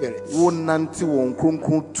Spirit.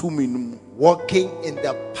 Walking in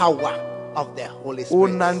the power of the Holy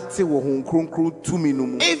Spirit.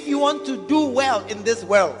 If you want to do well in this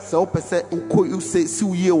world, you've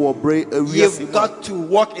got to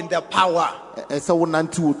walk in the power.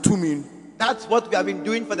 That's what we have been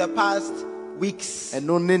doing for the past weeks. The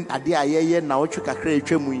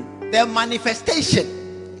manifestation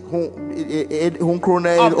of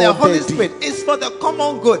the Holy Spirit is for the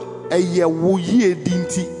common good.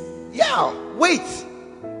 Yeah, wait.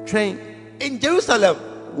 Train in Jerusalem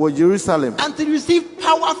until you receive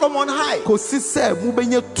power from on high.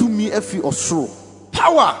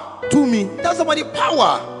 Power. To me. Tell somebody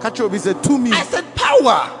power. Catch up, he said, to me. I said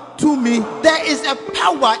power. To me. There is a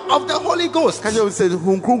power of the Holy Ghost Catch up, he said,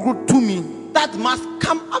 to me. that must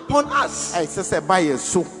come upon us. I said, by your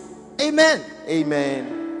soul. Amen.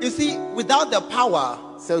 Amen. You see, without the power,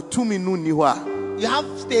 So to me, no niwa. you have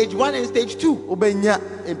stage 1 and stage 2. Obenya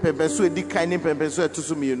impembeso edi kan impembeso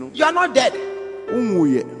etusu mienu. You are not dead.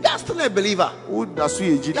 Unwuye. You are still a believer. Wo daso ye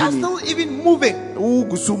You are jidini. still even moving, Wo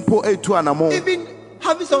gusumpo etu anamo. even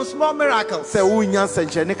having some small miracles. Se wo nya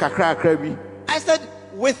senchene kakra kakra bi. I said,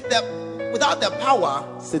 without the power,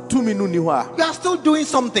 Se to me no ni ho a. you are still doing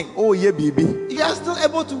something. O ye bibi. You are still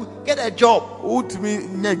able to get a job. O tumi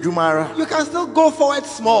nya dwumara. You can still go forward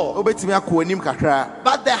small. Obetimi akọ anim kakra.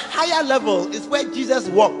 But the higher level is where Jesus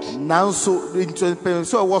walked. Nanso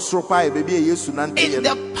impembeso wo soro pa e bebi e Yesu nante ye. In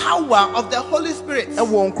the power of the Holy Spirit. E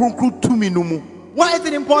wo nkronkro tumi no mu. Why is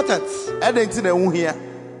it important? Adenti na ehu hia.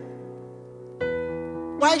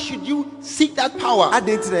 Why should you seek that power?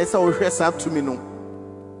 Adenti na esa wo hwe sa tumi no.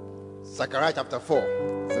 Zechariah chapter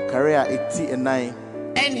 4. Zechariah 8:9.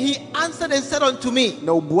 And he answered and said unto me,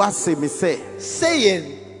 Na obuase me say,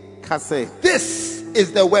 saying, ka say, this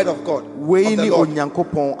is the word of God, wei of the ni Lord,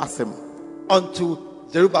 Onyankopon asem. unto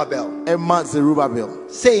Zerubbabel, Emma Zerubbabel.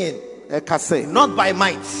 saying, Ka say, not by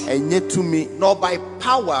might, enye tumi, nor by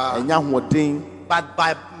power, enya hoden, but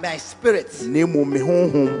by my spirit, na emu me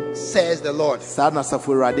honhom. says the Lord. Saa na Safo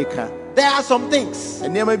Awurade ka. There are some things.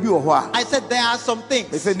 Nneɛma bi wɔ hɔ a, I said there are some me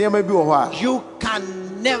things. sɛ nneɛma bi wɔ hɔ a, You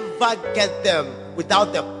can never get them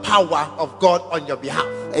without the power of God on your behalf.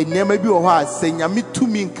 nneɛma bi wɔ hɔ a sɛ Nyame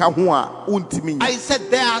tumi nka ho a, wontumi nya. I said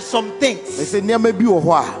there are some Me things. sɛ nneɛma bi wɔ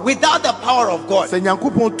hɔ a, Without the power of God, sɛ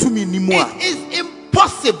Nyankopɔn tumi ni mu a, it is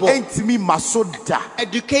impossible. ɛntumi ma so da.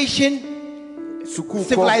 Education, Sukuu kɔ,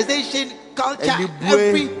 civilization, culture, Anibue,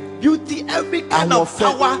 every beauty, every kind of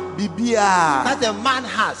power ahofɛ, biribiara that a man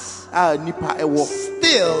has a nipa ɛwɔ,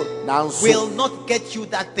 still nanso will not get you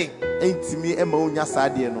that thing. ɛntumi ɛma wonya saa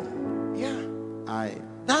adeɛ no. Yeah. Aye.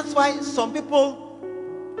 That's why some people,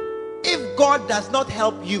 if God does not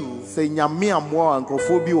help you, Sɛ Nyame ammoa a,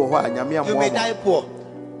 nkurɔfoɔ bi wɔ hɔ a Nyame you may ammoa die mo, poor.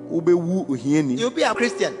 wobɛwu ohiani. You'll be a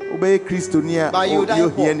Christian. Wobɛyɛ Kristoni a But you die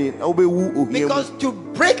ɔyɛ ohiani, na wobɛwu ohia mu. Because to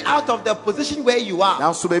break out of the position where you are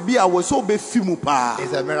Nanso baabi a wɔ sɛ wobɛfi mu paa,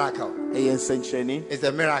 is a miracle. ɛyɛ nsɛnkyerɛnne. It's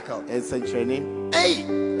a miracle. Ɛyɛ nsɛnkyerɛnne. Hey,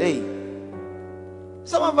 Ei,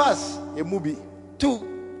 some of us, ɛmu bi. to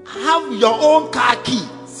have your own car key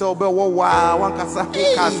Sɛ wobɛwɔ waa wankasa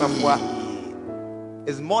ho kaa asafoa.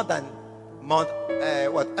 is more than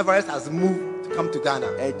what Everest has moved to come to Ghana.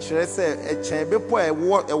 Ɛkyerɛ sɛ ɛkyɛn bepɔ a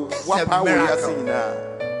ɛwɔ paa wɔ miracle. wiase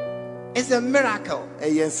nyinaa. It's a miracle.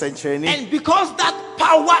 Ɛyɛ nsɛnkyerɛnne. And because that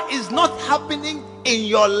power is not happening in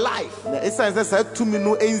your life, Na ɛsiane sɛ saa tumi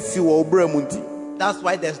no ɛnsi wɔ wo brɛ mu nti, that's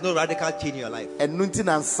why there's no radical change in your life. ɛno nti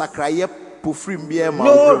na nsakrayɛ pofirim biara ma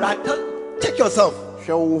No wo brɛ mu. radical. Check yourself.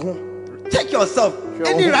 Hwɛ wo ho. Check yourself. Sure.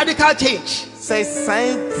 Any radical change. Sɛ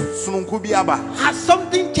san sononko bi aba, Has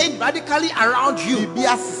something changed radically around you? biribi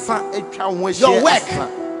asesa atwa wo ho ahyia. Your work,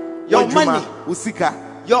 asesa. your W'adwuma, money. wo sika,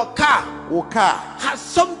 Your car. wo kaa. Has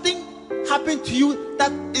something happened to you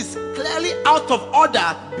that is clearly out of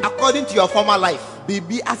order according to your former life?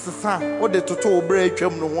 Biribi asesa wode toto wo brɛ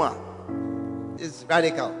atwam no ho a, It's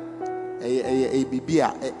radical. ɛyɛ biribi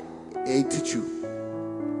a ɛyɛ teach you.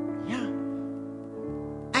 Yeah.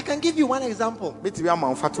 I can give you one example. Bɛtumi ama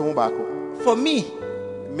mfato ho baako. For me,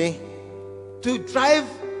 Me, to drive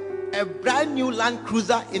a brand new Land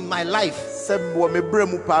Cruiser in my life, sɛ wɔ me brɛ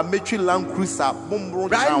mu paa, mɛtwi Land Cruiser bomboro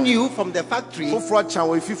brand kyan. new from the factory, Foforɔ kyan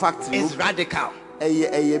wɔ efi factory. is radical.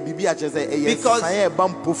 Ɛyɛ biribi a kyerɛ sɛ ɛyɛ Because- san a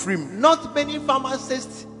ɛba mpofirim. Not many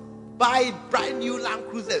pharmacists buy brand new Land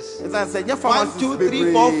Cruisers. Ɛsiane sɛ nyɛ 1, pharmacist 2,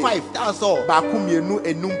 3, 4, bebree. 5. That's all. Baako mmienu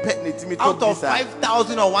enum pɛ na etimi tɔ Out of bi saa.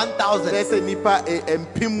 5,000 or 1,000. Sɛ sɛ nipa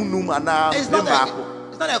mpem num anaa It's ne not baako.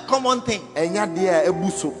 a common thing. Ɛnya deɛ a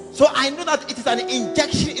ɛbu so. So I know that it is an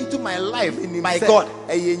injection into my life Menim by sɛ God.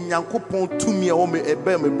 ɛyɛ Nyankopɔn tumi a ɛwɔ me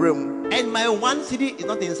ɛbɛn me brɛ mu. And my one CD is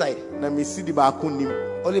not inside. Na me sidi baako nim.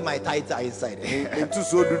 Only my tithes are inside. Ntu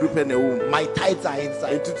so dudu pɛ na ɛwɔ mu. My tithes are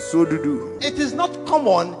inside. Ntu so dudu. It is not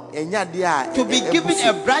common Ɛnya deɛ a to be ɛbu given so.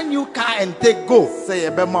 a brand new car and take go.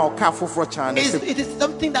 Sɛ yɛbɛma ɔka foforɔ kyan ne sɛ It is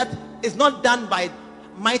something that is not done by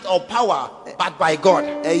might or power, but by God.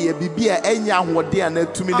 ɛyɛ biribi a ɛnya ahoɔden a na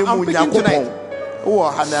tumi ne I'm mu preaching Nyankopɔn.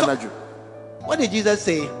 Wowɔ ha na So- anadwo. What did Jesus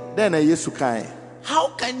say? Dɛn na Yesu kae? How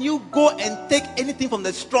can you go and take anything from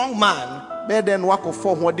the strong man Bɛɛ dɛn na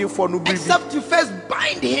wakɔfɔ ahoɔdenfoɔ no biribi. except you first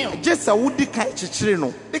bind him? Gye sɛ wodi kan kyekyere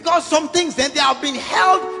no. Because some things then they have been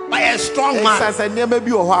held by a strong man. Ɛsiane sɛ nneɛma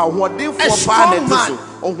bi wɔ hɔ a ɔhoɔdenfoɔ A paa na strong ɛte so.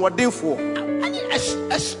 Ɔhoɔdenfoɔ. I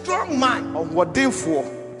need a strong man. Ɔhoɔdenfoɔ.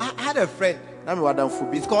 had a friend. Na me wadam fo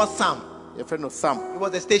It's bi. called Sam. Your friend of Sam. He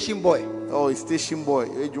was a station boy, Oh, a station boy.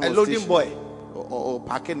 a loading boy. Oh,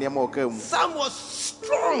 packing them okay. Sam was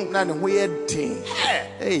strong. Na ne ho ye den.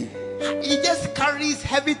 Hey. He just carries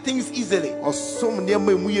heavy things easily. Osom ne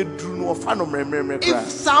ma mu ye duru no ofa no mremremre If kra.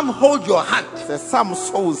 Sam hold your hand, Se Sam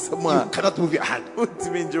so sem you a. cannot move your hand.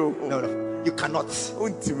 Untimi njo. No, you cannot.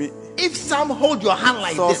 Untimi. If Sam hold your hand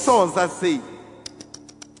like So this, songs that say it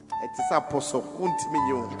is apostle. Untimi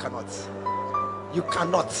njo. you cannot. You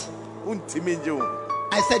cannot. Untimi njo.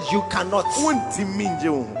 I said you cannot. Untimi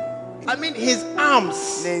njo. I mean, his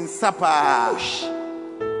arms. Ne nsapa.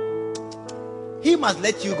 He must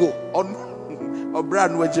let you go. Obra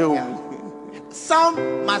no aje wo.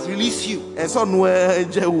 Sam must release you. Eso no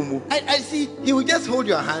aje wo mu. I see. He will just hold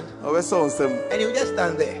your hand Obe so nsem. and he will just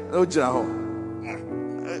stand there. O jira ho.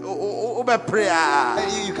 Obe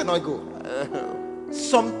prayer. You cannot go.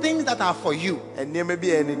 Some things that are for you, Enema bi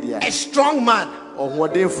eni dia. a strong man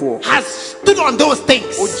Ohodefo. has stood on those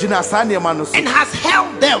things O jina sa nema no so. and has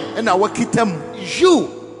held them. E na wakitam You,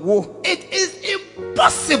 wo. it is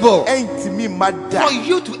impossible Entimi mada. for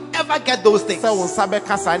you to ever get those things. Sa won sabe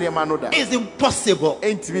ka sa nema no da. It's impossible.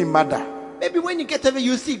 Entimi mada. Maybe when you get heaven,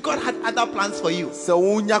 you see God had other plans for you, So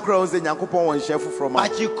unya kra won se Nyankopon won hye foforo ma.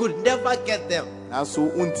 but you could never get them. Na so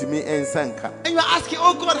untimi ensanka. And you're asking,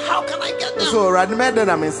 oh God, how can I get them? So radi me da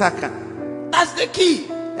na me nsaka. That's the key.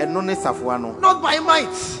 Eno ne safoa no. Not by might,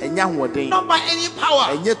 Enya hoden. not by any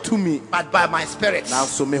power, Enye tumi. but by my spirit. Na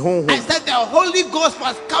so me honhom. I said the Holy Ghost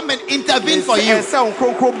must come and intervene for you. Esa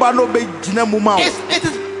onkronkro ba no be gina mu ma. It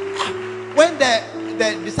is when the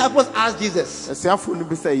disciples asked Jesus, Asiafo no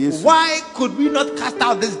be say Yesu. why could we not cast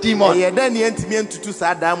out this demon? Ye da ne entimi entutu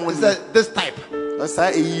sa da mo He ni. said, this type, Sa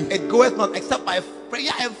eyi. it goeth not except by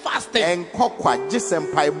prayer and fasting. Enkokwa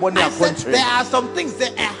gisempai bo ne I said akontre. there are some things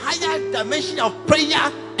that a higher dimension of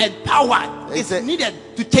prayer and power is said- needed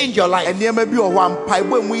to change your life. Enema bi o ho ampai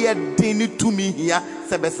bo mu ye den ni tumi hia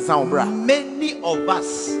se be sesa obra. Many of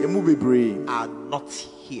us Emu bebre. are not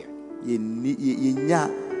here. Ye nya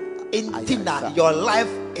Intina, your life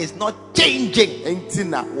is not changing.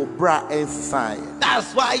 entina obra ensan.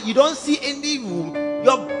 That's why you don't see any room.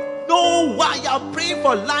 You know why you're praying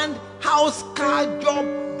for land, house, car, job,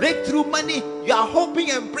 breakthrough, money. You are hoping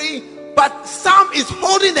and praying, but some is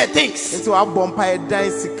holding the things. Nti wa bompa e dan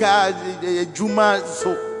sika ejuma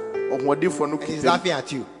so ohwodefo no He's kite. laughing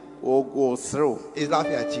at you. O sero. He's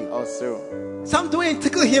laughing at you. O sero. Some doing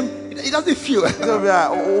tickle him. He doesn't feel. So be a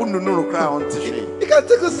o no no cry on tishwe. You can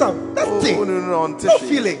tickle some. That's O thing. no no on tishwe. No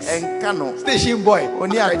feelings. Enka no. Station boy.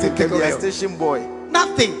 Oni I'm trying to ateke tickle be a him. station boy.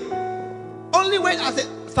 Nothing. Only when I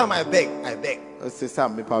said, Sam, I beg. O se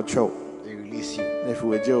sam me pa chow. They release you. Na fi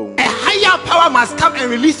waje o. A higher power must come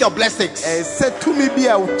and release your blessings. E se tumi bi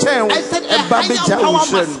a o chen I said a ba be higher ja power o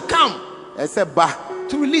hire must come E se ba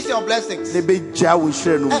to release your blessings. ne be ja o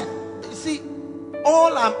hire no. You see,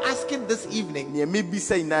 all I'm asking this evening Ne me bi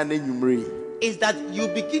say na na nwumre. is that you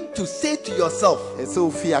begin to say to yourself, E se o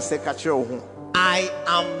fi ase ka kire o ho. I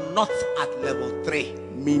am not at level 3.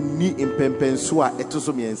 Me ni impempenso a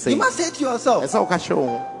etoso me You ensen. must say to yourself, E se o ka kire o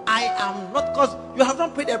ho. I am not, because you have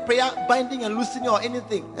not prayed a prayer binding and loosening or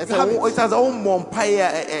anything. E You se haven't. o says o mompai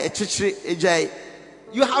e chichiri ejai.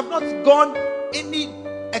 You have not gone any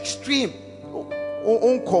extreme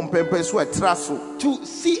On kompempenso e traso. to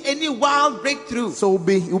see any wild breakthrough. So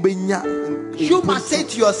ube nya. You must say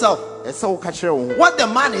to yourself, E se o ka kire o ho. what the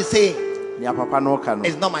man is saying Ni papa no ka no.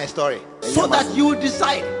 is not my story. So that you will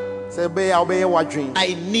decide, Se be ya obeye wadwen.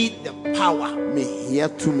 I need the power Me here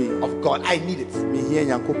to me. of God. I need it. Me here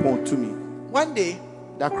Nyankopon to me. One day,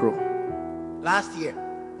 Dakro. last year,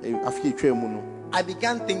 Afie twa mu no. I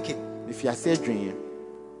began thinking, Me fi ase adwen.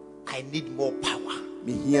 I need more power.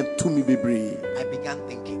 Me here to me bebre. I began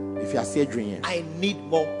thinking, Me fi ase adwen. I need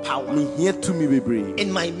more power Me here to me bebre.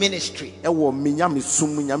 in my ministry. E wo me nyame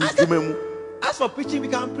sum nyame dwuma mu. As for preaching, we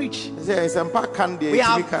can preach. Se sempa kan de We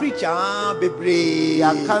have timika. preached, bebre.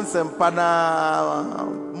 Ya kan sempa na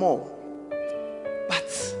more.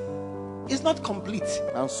 But it's not complete.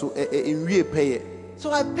 And so enwie peye.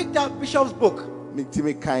 So I picked up Bishop's book, Me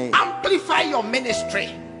timi kan Amplify Your Ministry.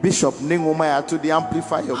 Bishop Nengoma ya to the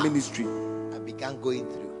amplify your ministry. I began going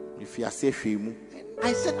through. Me fi ase hwe mu.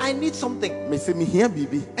 I said, I need something. Me se me here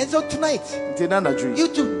bibi. And so tonight, Nti na na dwen. you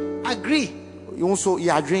two agree You so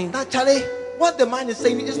ya dwen. that, Charlie, what the man is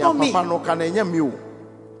saying is Ya not me. papa no kan enya me o.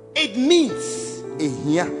 It means,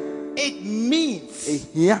 Ehia.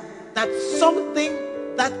 that something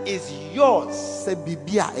that is yours Se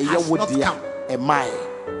bibia eye has wo not dia come. e mai.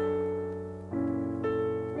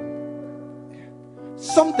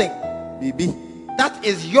 Something Bibi that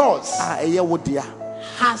is yours a eye wo dia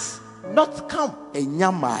has not come.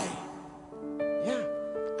 Enyamai. Yeah.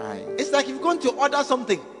 Aye. It's like you've gone to order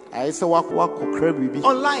something I say wako bibi.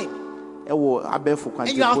 online Ewo abefu and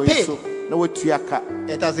you have paid. Na wetuaka.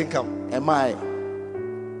 It doesn't come. Emai.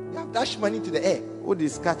 You have dashed money to the air. What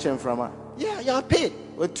is catching from her? Yeah, you have paid.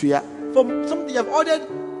 Wetuya. From something you have ordered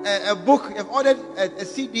a book, you have ordered a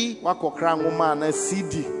CD, Wako krangoma na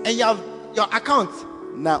CD. and you have your account.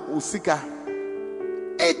 Na usika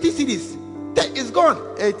 80 CDs. That is gone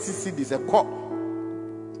 80 CDs a cop.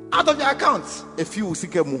 out of your account. A few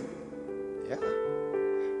usika mu. Yeah.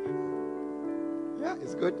 Yeah,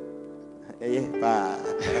 it's good. Eh ba.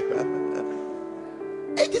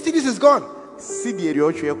 80 CDs is gone. CD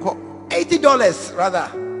eri a cop. $80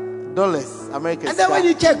 rather. Dollars American. And then when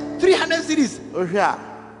you check 300 CDs, Ohia.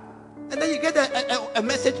 and then you get a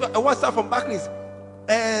message, a WhatsApp from Barclays.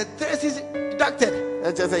 30 deducted.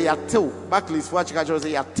 Let's just say yatil. Barclays watch catch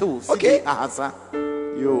say yatil. Okay. Ahasa.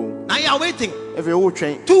 Yo. Now you are waiting. If you will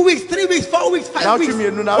train. 2 weeks, 3 weeks, 4 weeks, 5 weeks,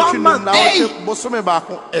 1 month. Hey,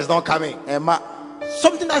 it's not coming. Emma.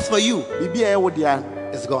 Something that's for you Bibi e wo dia.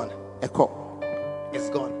 is gone. A cop. It's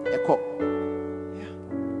gone. A cop.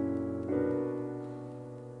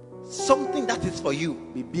 Something that is for you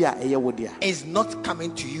Bibi e wo dia. is not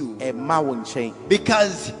coming to you Emma won chain.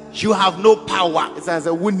 because you have no power. It says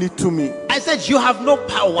a would need to me. I said you have no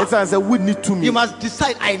power. It says a would need to me. You must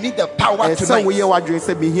decide. I need the power So we tonight. are doing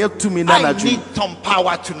say me here to me I nana need some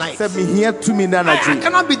power tonight. Say me here to me nana I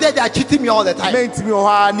cannot be there. They are cheating me all the time. Mate me o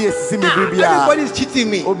ha na esisi me bibia. Everybody is cheating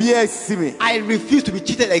me. Obi esisi me. I refuse to be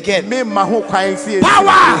cheated again. Me ma ho kwan si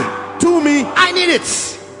Power! to me. I need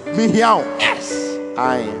it. Me here. Yes.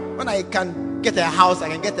 Aye. When I can get a house, I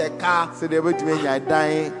can get a car, Say they wait me nya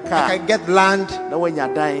dan I car. can get land, Na we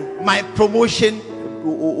nya dan. my promotion.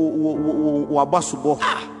 Wa basubo.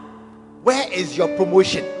 Where is your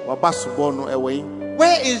promotion? Wa basubo no ewe.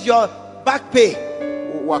 Where is your back pay?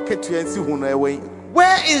 Wa ketu ensi hu no ewe.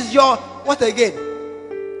 Where is your, what again?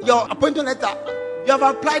 Your appointment letter. You have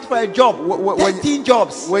applied for a job. 13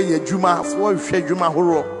 jobs. When you juma, wo hwe juma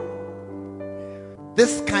horo.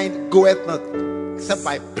 This kind goeth not except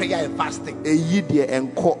by prayer and fasting. Eyi de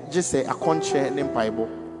enko just say akonche ne mpaibo.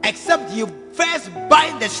 Except you first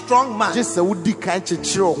bind the strong man. Just say wudi kan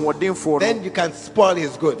chechire hoden for. Then you can spoil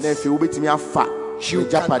his goods. Na efi wobetimi afa. You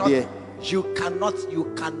Japade.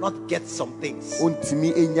 cannot get some things.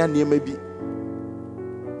 Ontimi enya niema bi.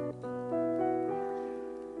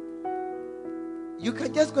 You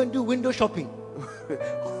can just go and do window shopping.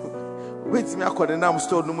 Wait me akode na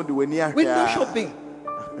store no mu de wani ahwa. Window shopping.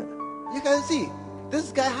 You can see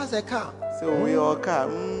this guy has a car. So we all car.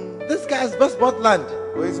 This guy has just bought land.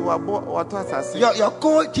 Wait what asase. Your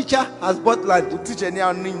co-teacher has bought land. Teacher ni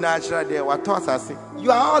an ni na achira there what asase.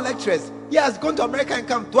 You are all lecturers. He has gone to America and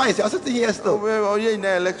come twice. You're sitting here still. Oh yeah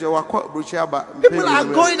na lecture wa brochi aba. People are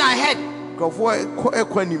going ahead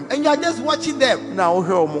and and you are just watching them. na wo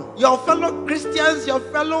hwe omo. Your fellow Christians, your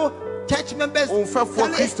fellow church members. On fa for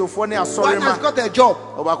Christopher ne One asore has ma. got a job.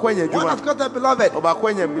 Obakwanya One has juma. got a beloved.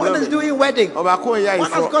 Obakwanya One is beloved. doing wedding. Obakwanya One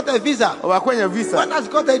has iso. got a visa. Obakwanya visa. One has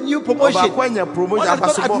got a new promotion. Obakwanya One promotion has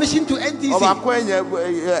got apasobo. admission to NTC.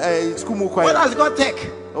 Obakwanya school mu One kwanya. has got tech.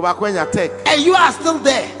 Obakwanya tech. And you are still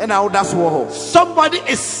there. And how that's wo. Somebody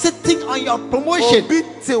is sitting on your promotion. Obi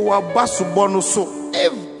te wa basubo no so.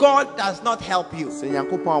 If God does not help you, Se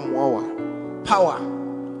Yankopon amoa power.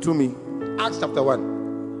 to me. Acts chapter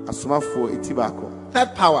 1. Asomafo etibako.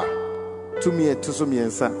 Third power. To me etuso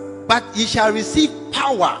miensa. But ye shall receive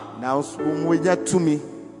power. Now umwenya to me.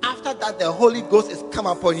 After that, the Holy Ghost is come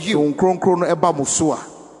upon you. So nkronkron no eba mo so a.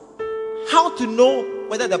 How to know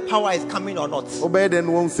whether the power is coming or not? Obey den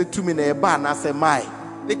won say to me na eba na say mai.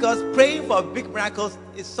 Because praying for big miracles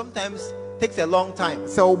is sometimes takes a long time.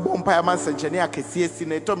 So bompa man senchene akese si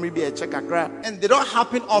na eto me bi e check akra. And they don't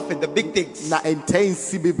happen often, the big things. Na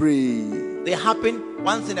intense bebre. They happen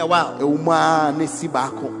once in a while. Euma ne si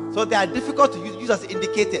baako. So they are difficult to use as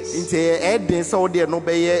indicators. Inte eden so de no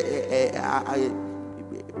beye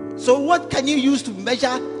So what can you use to measure?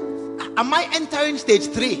 Am I entering stage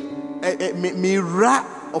 3? me ra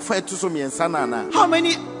ofa etuso miensa na na. How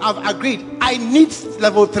many have agreed? I need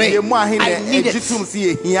level 3. I need it. Jitum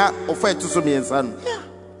si ehia ofa etuso miensa no.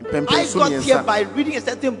 I got here by reading a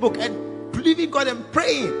certain book and believing God and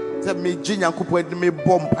praying. Say me ji Nyankopon me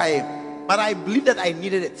bompae. But I believe that I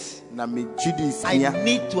needed it. Na me jidi I sia.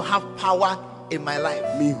 need to have power in my life.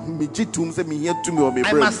 Me jitum say me here to me o me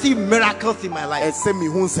I brem. must see miracles in my life. Ese me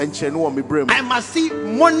hu nsenche no o me brem. I must see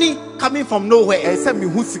money coming from nowhere. Ese me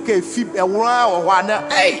hu sika efi ewura o hwa na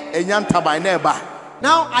Hey! enya ntaban na eba.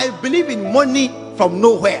 Now I believe in money from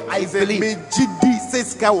nowhere. I Say me believe. jidi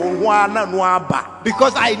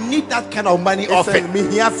Because I need that kind of money often.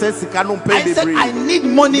 I said I need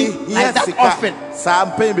money like that often.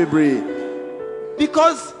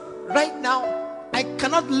 Because right now I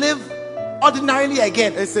cannot live ordinarily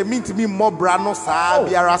again.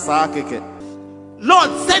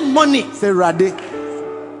 Lord, send money.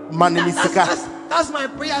 That's my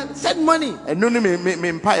prayer. Send money. I don't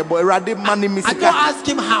ask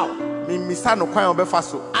him how.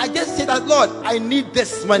 I just say that, Lord, I need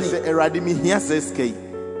this money.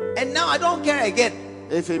 And now I don't care again.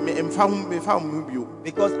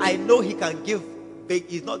 Because I know he can give big.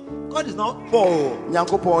 God is not poor. He's not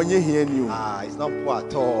poor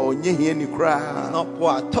at all. He's not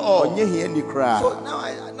poor at all. So now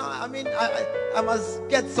I must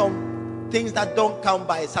get some things that don't come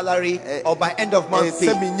by salary or by end of month pay.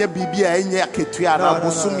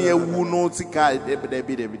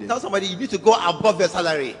 Tell somebody you need to go above your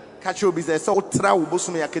salary. I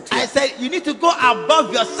said you need to go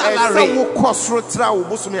above your salary.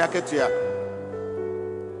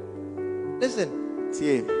 Listen,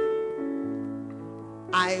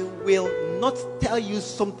 I will not tell you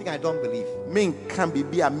something I don't believe, and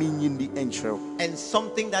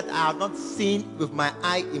something that I have not seen with my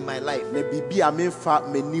eye in my life.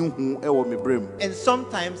 And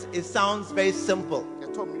sometimes it sounds very simple,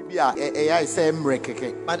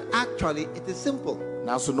 but actually it is simple.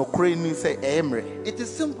 It is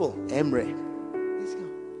simple.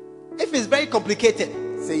 If it's very complicated,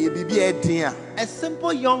 a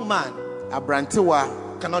simple young man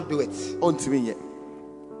cannot do it.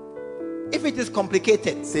 If it is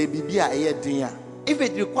complicated, if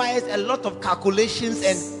it requires a lot of calculations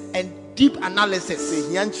and deep analysis,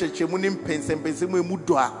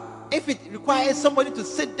 if it requires somebody to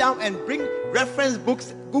sit down and bring reference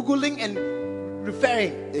books, Googling and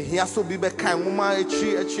referring,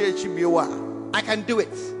 I can do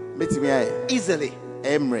it easily.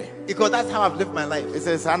 Because that's how I've lived my life.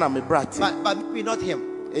 But maybe not him.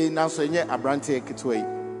 Do you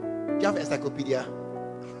have encyclopedia?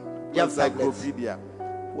 You have encyclopedia.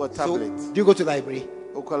 What So, tablet? do you go to library?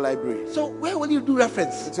 Library. So where will you do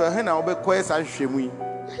reference?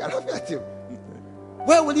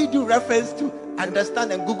 Where will you do reference to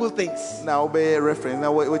understand and Google things? Now be reference.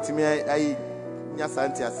 Now what me I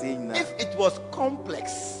If it was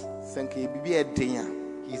complex,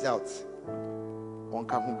 he's out.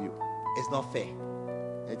 It's not fair.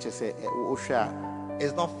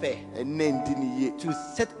 It's not fair to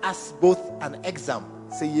set us both an exam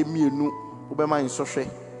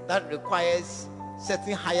that requires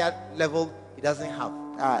certain higher level he doesn't have.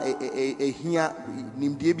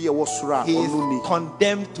 He is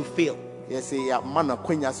condemned to fail.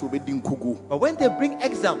 But when they bring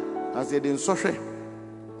exam,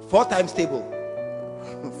 4 times table,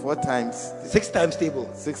 4 times, 6 times table,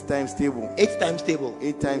 6 times table, 8 times table,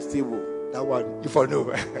 8 times table. that one you for know.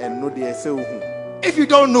 And no they say If you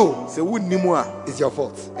don't know, it's it's your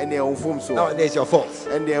fault. And they are so. Now it's your fault.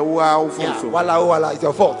 And they are Yeah, wala, it's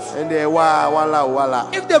your fault. And they wala.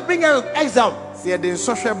 If they bring an exam, See they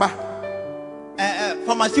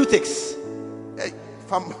pharmaceutics,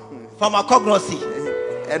 pharmacognosy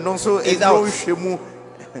and also is out.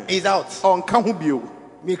 On Kahubio.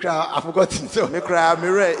 Mikra, I've forgotten. So Mekra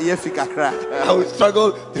mirror yefika. I will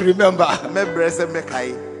struggle to remember.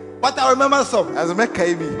 But I remember some. As a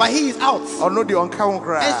Mekaibi. But he is out. Or no the on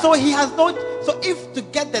Kahukra. And so he has no. So if to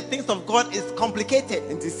get the things of God is complicated,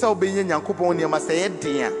 And this so being Yankupon, you must say,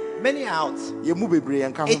 dear. many are out. You move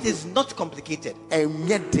and come. It is not complicated. A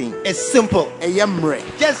yetting. It's simple. A yamre.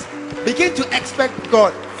 Just begin to expect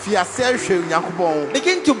God. Fiaselche Yankupon.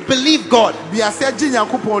 Begin to believe God. Be a surgeon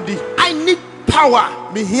Yankupondi. I need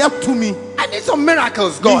power. Me here to me. I need some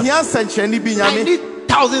miracles, Me God. here Sanchani I Binyami. need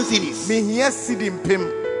 1,000 cities. Me here Sidim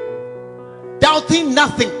Pim. Doubting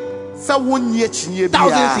nothing. Sa won yet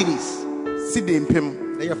 1,000 cities. Sidim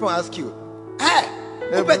Pim. Then your friend asks you, hey,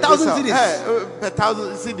 who pay 1,000 cities? Per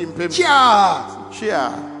 1,000 Sidim Pim. Cheer.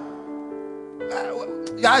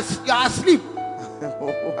 You are asleep.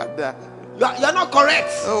 You are not correct.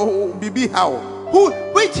 Oh, Bibi how?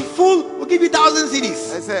 Which fool will give you 1,000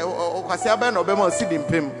 cities? I say, Kwasiaba no bemo Sidim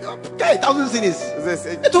Pim. Okay, 1,000 cities.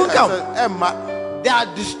 It won't come. They are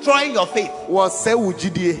destroying your faith. Was say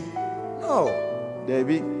Ujidie. No.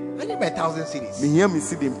 Debbie. I need my 1,000 cities. Me hear me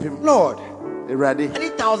Sidim Pim. Lord, Ready? I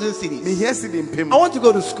need 1,000 cities. Me hear Sidim Pim. I want to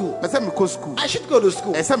go to school. I say me go school. I should go to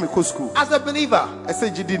school. I say me go school. As a believer, I say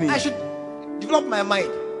Jidini. I should develop my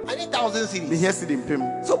mind. I need 1,000 Me cities. hear Sidim Pim.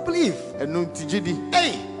 So believe. And no Tijidi.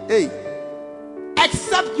 Hey, Hey.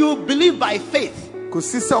 except you believe by faith,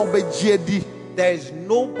 Kusisa obejiedi. there is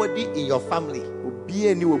nobody in your family, Obi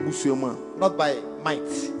eni wabusuoma. not by might,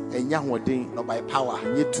 ɛnya hoɔden, nor by power,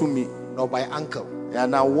 ɛnyɛ tumi, nor by uncle,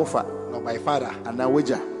 anaa wofa, nor by father, anaa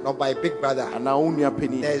wagya, nor by big brother. anaa wo nua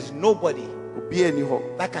panin. There is nobody Obi ani hɔ,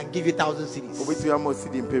 that can give you 1,000 cities obetumi ama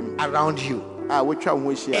osidi mpem around you. a wotwa wo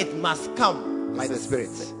ho ahyia. It must come by the Spirit.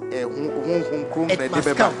 Honhom krom It na de must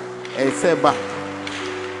bɛba. come. Ɛsɛ ba.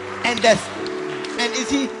 And you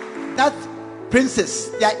see, that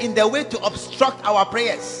princes, they are in their way to obstruct our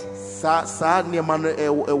prayers. Saa nneɛma no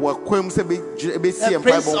ɛwɔ kwam sɛ bɛsi The mpaebɔ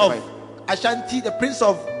prince of mfae. Ashanti, the prince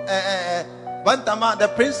of Bantama, the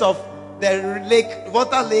prince of the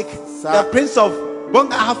water lake, the prince of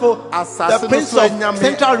Bongahafo, the prince of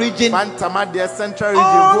Central Region. Bantama, the Central Region,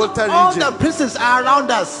 All Water the Region. princes are around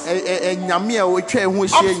us, Nyame a wotwa ho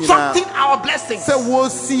ahyia obstructing nyinaa. our blessings. Sɛ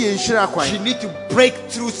wosi nhyira You kwan. need to break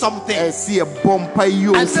through something. Ɛsi ɛbɔ mpae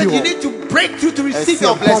yi I said ofi you hɔ. need to break through to receive Ɛsi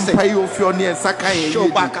your ɛbɔ blessing. mpae yi ofi hɔ ne nsa kan yɛ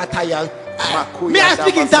yie. May I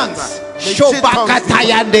speak in tongues?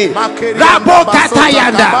 Shobakatayande,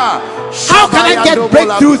 Rabokatayanda. How can I get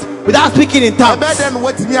breakthroughs without speaking in tongues?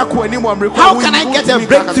 How can I get a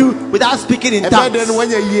breakthrough without speaking in tongues?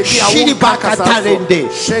 Shidibakatarende,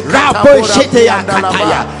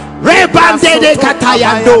 Rabosheteyakataya, Rebande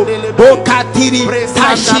Katayando, Bokatiri,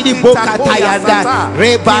 Tashidi Bokatayanda,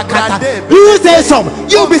 Rebakata. You say some,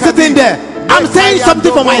 you'll be sitting there. I'm saying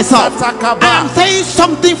something for myself. I'm saying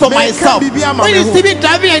something for myself. When you see me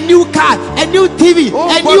driving a new car, a new TV,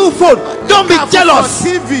 a new phone, don't be jealous.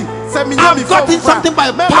 I've gotten something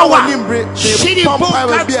by power. Shiri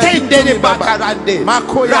boka tende bakarande.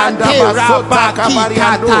 Rate rabaki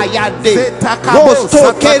katayande.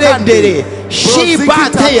 Rosto kerendere.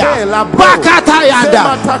 Shibateya.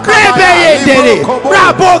 Bakatayanda. Rebeyendere.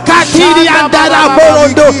 Raboka tiri andara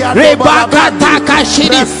borondo. Rebakataka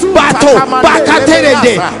shiri bato.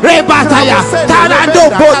 Bakaterende. Rebataya. Tarando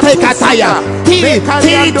bote kataya.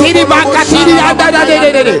 Tiri bakatiri andara.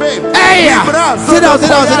 Hey! Sit down.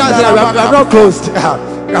 I'm not closed.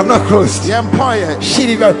 I'm not closed.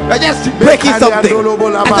 Shitty, we're just breaking something.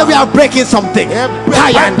 I said we are breaking something. I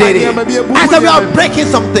said we are breaking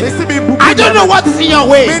something. I don't know what is in your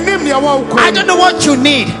way. I don't know what you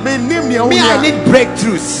need. Me, I need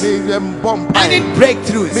breakthroughs. I need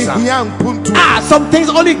breakthroughs. Some things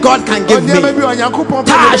only God can give me.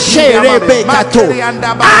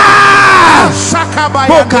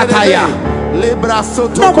 Bokataya.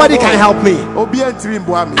 Nobody can help me.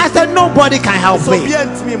 I said nobody can help me.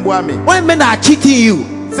 When men are cheating you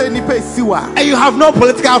and you have no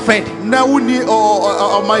political friend and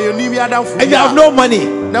you have no money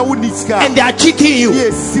and they are cheating you,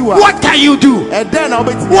 what can you do?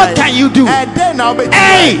 What can you do?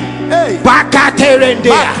 Hey!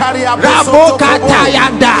 Bakaterendea,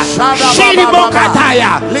 Rabokatayanda,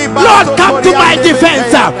 Shiribokataya. Lord, come to my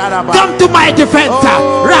defense. Come to my defense.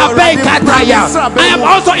 Rabekataya. I am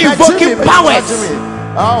also invoking powers,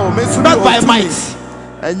 not by might,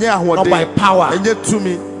 not by power.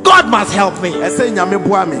 God must help me.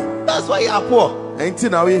 That's why you are poor.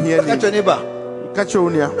 Look at your neighbor.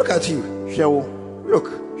 Look at you. Look.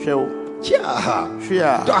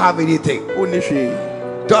 Don't have anything.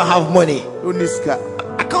 Don't have money.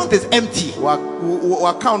 Account is empty.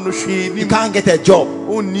 You can't get a job.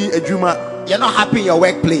 You're not happy in your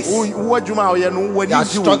workplace. You are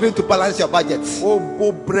struggling to balance your budget. Your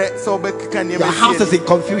house is in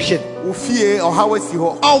confusion.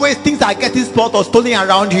 Always things are getting spoiled or stolen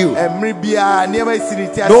around you. No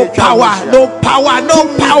power.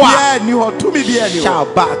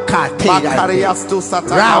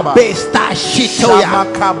 Rabesta shitoya.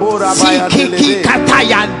 Sikiki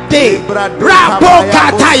katayante.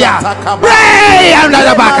 Rabokataya.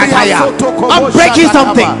 I'm breaking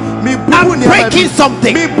something. I'm breaking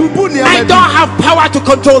something. I don't have power to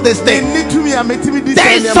control this thing.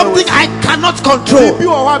 There is something I cannot control.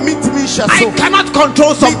 I cannot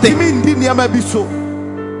control something.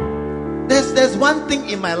 There's one thing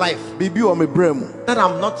in my life that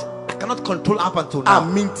I cannot control up until now.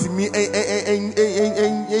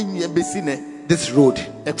 This road.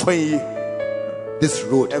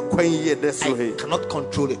 I cannot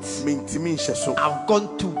control it. I've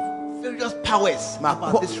gone to various powers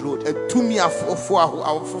about this road.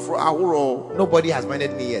 Nobody has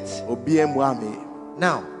minded me yet.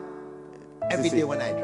 Now, every day when I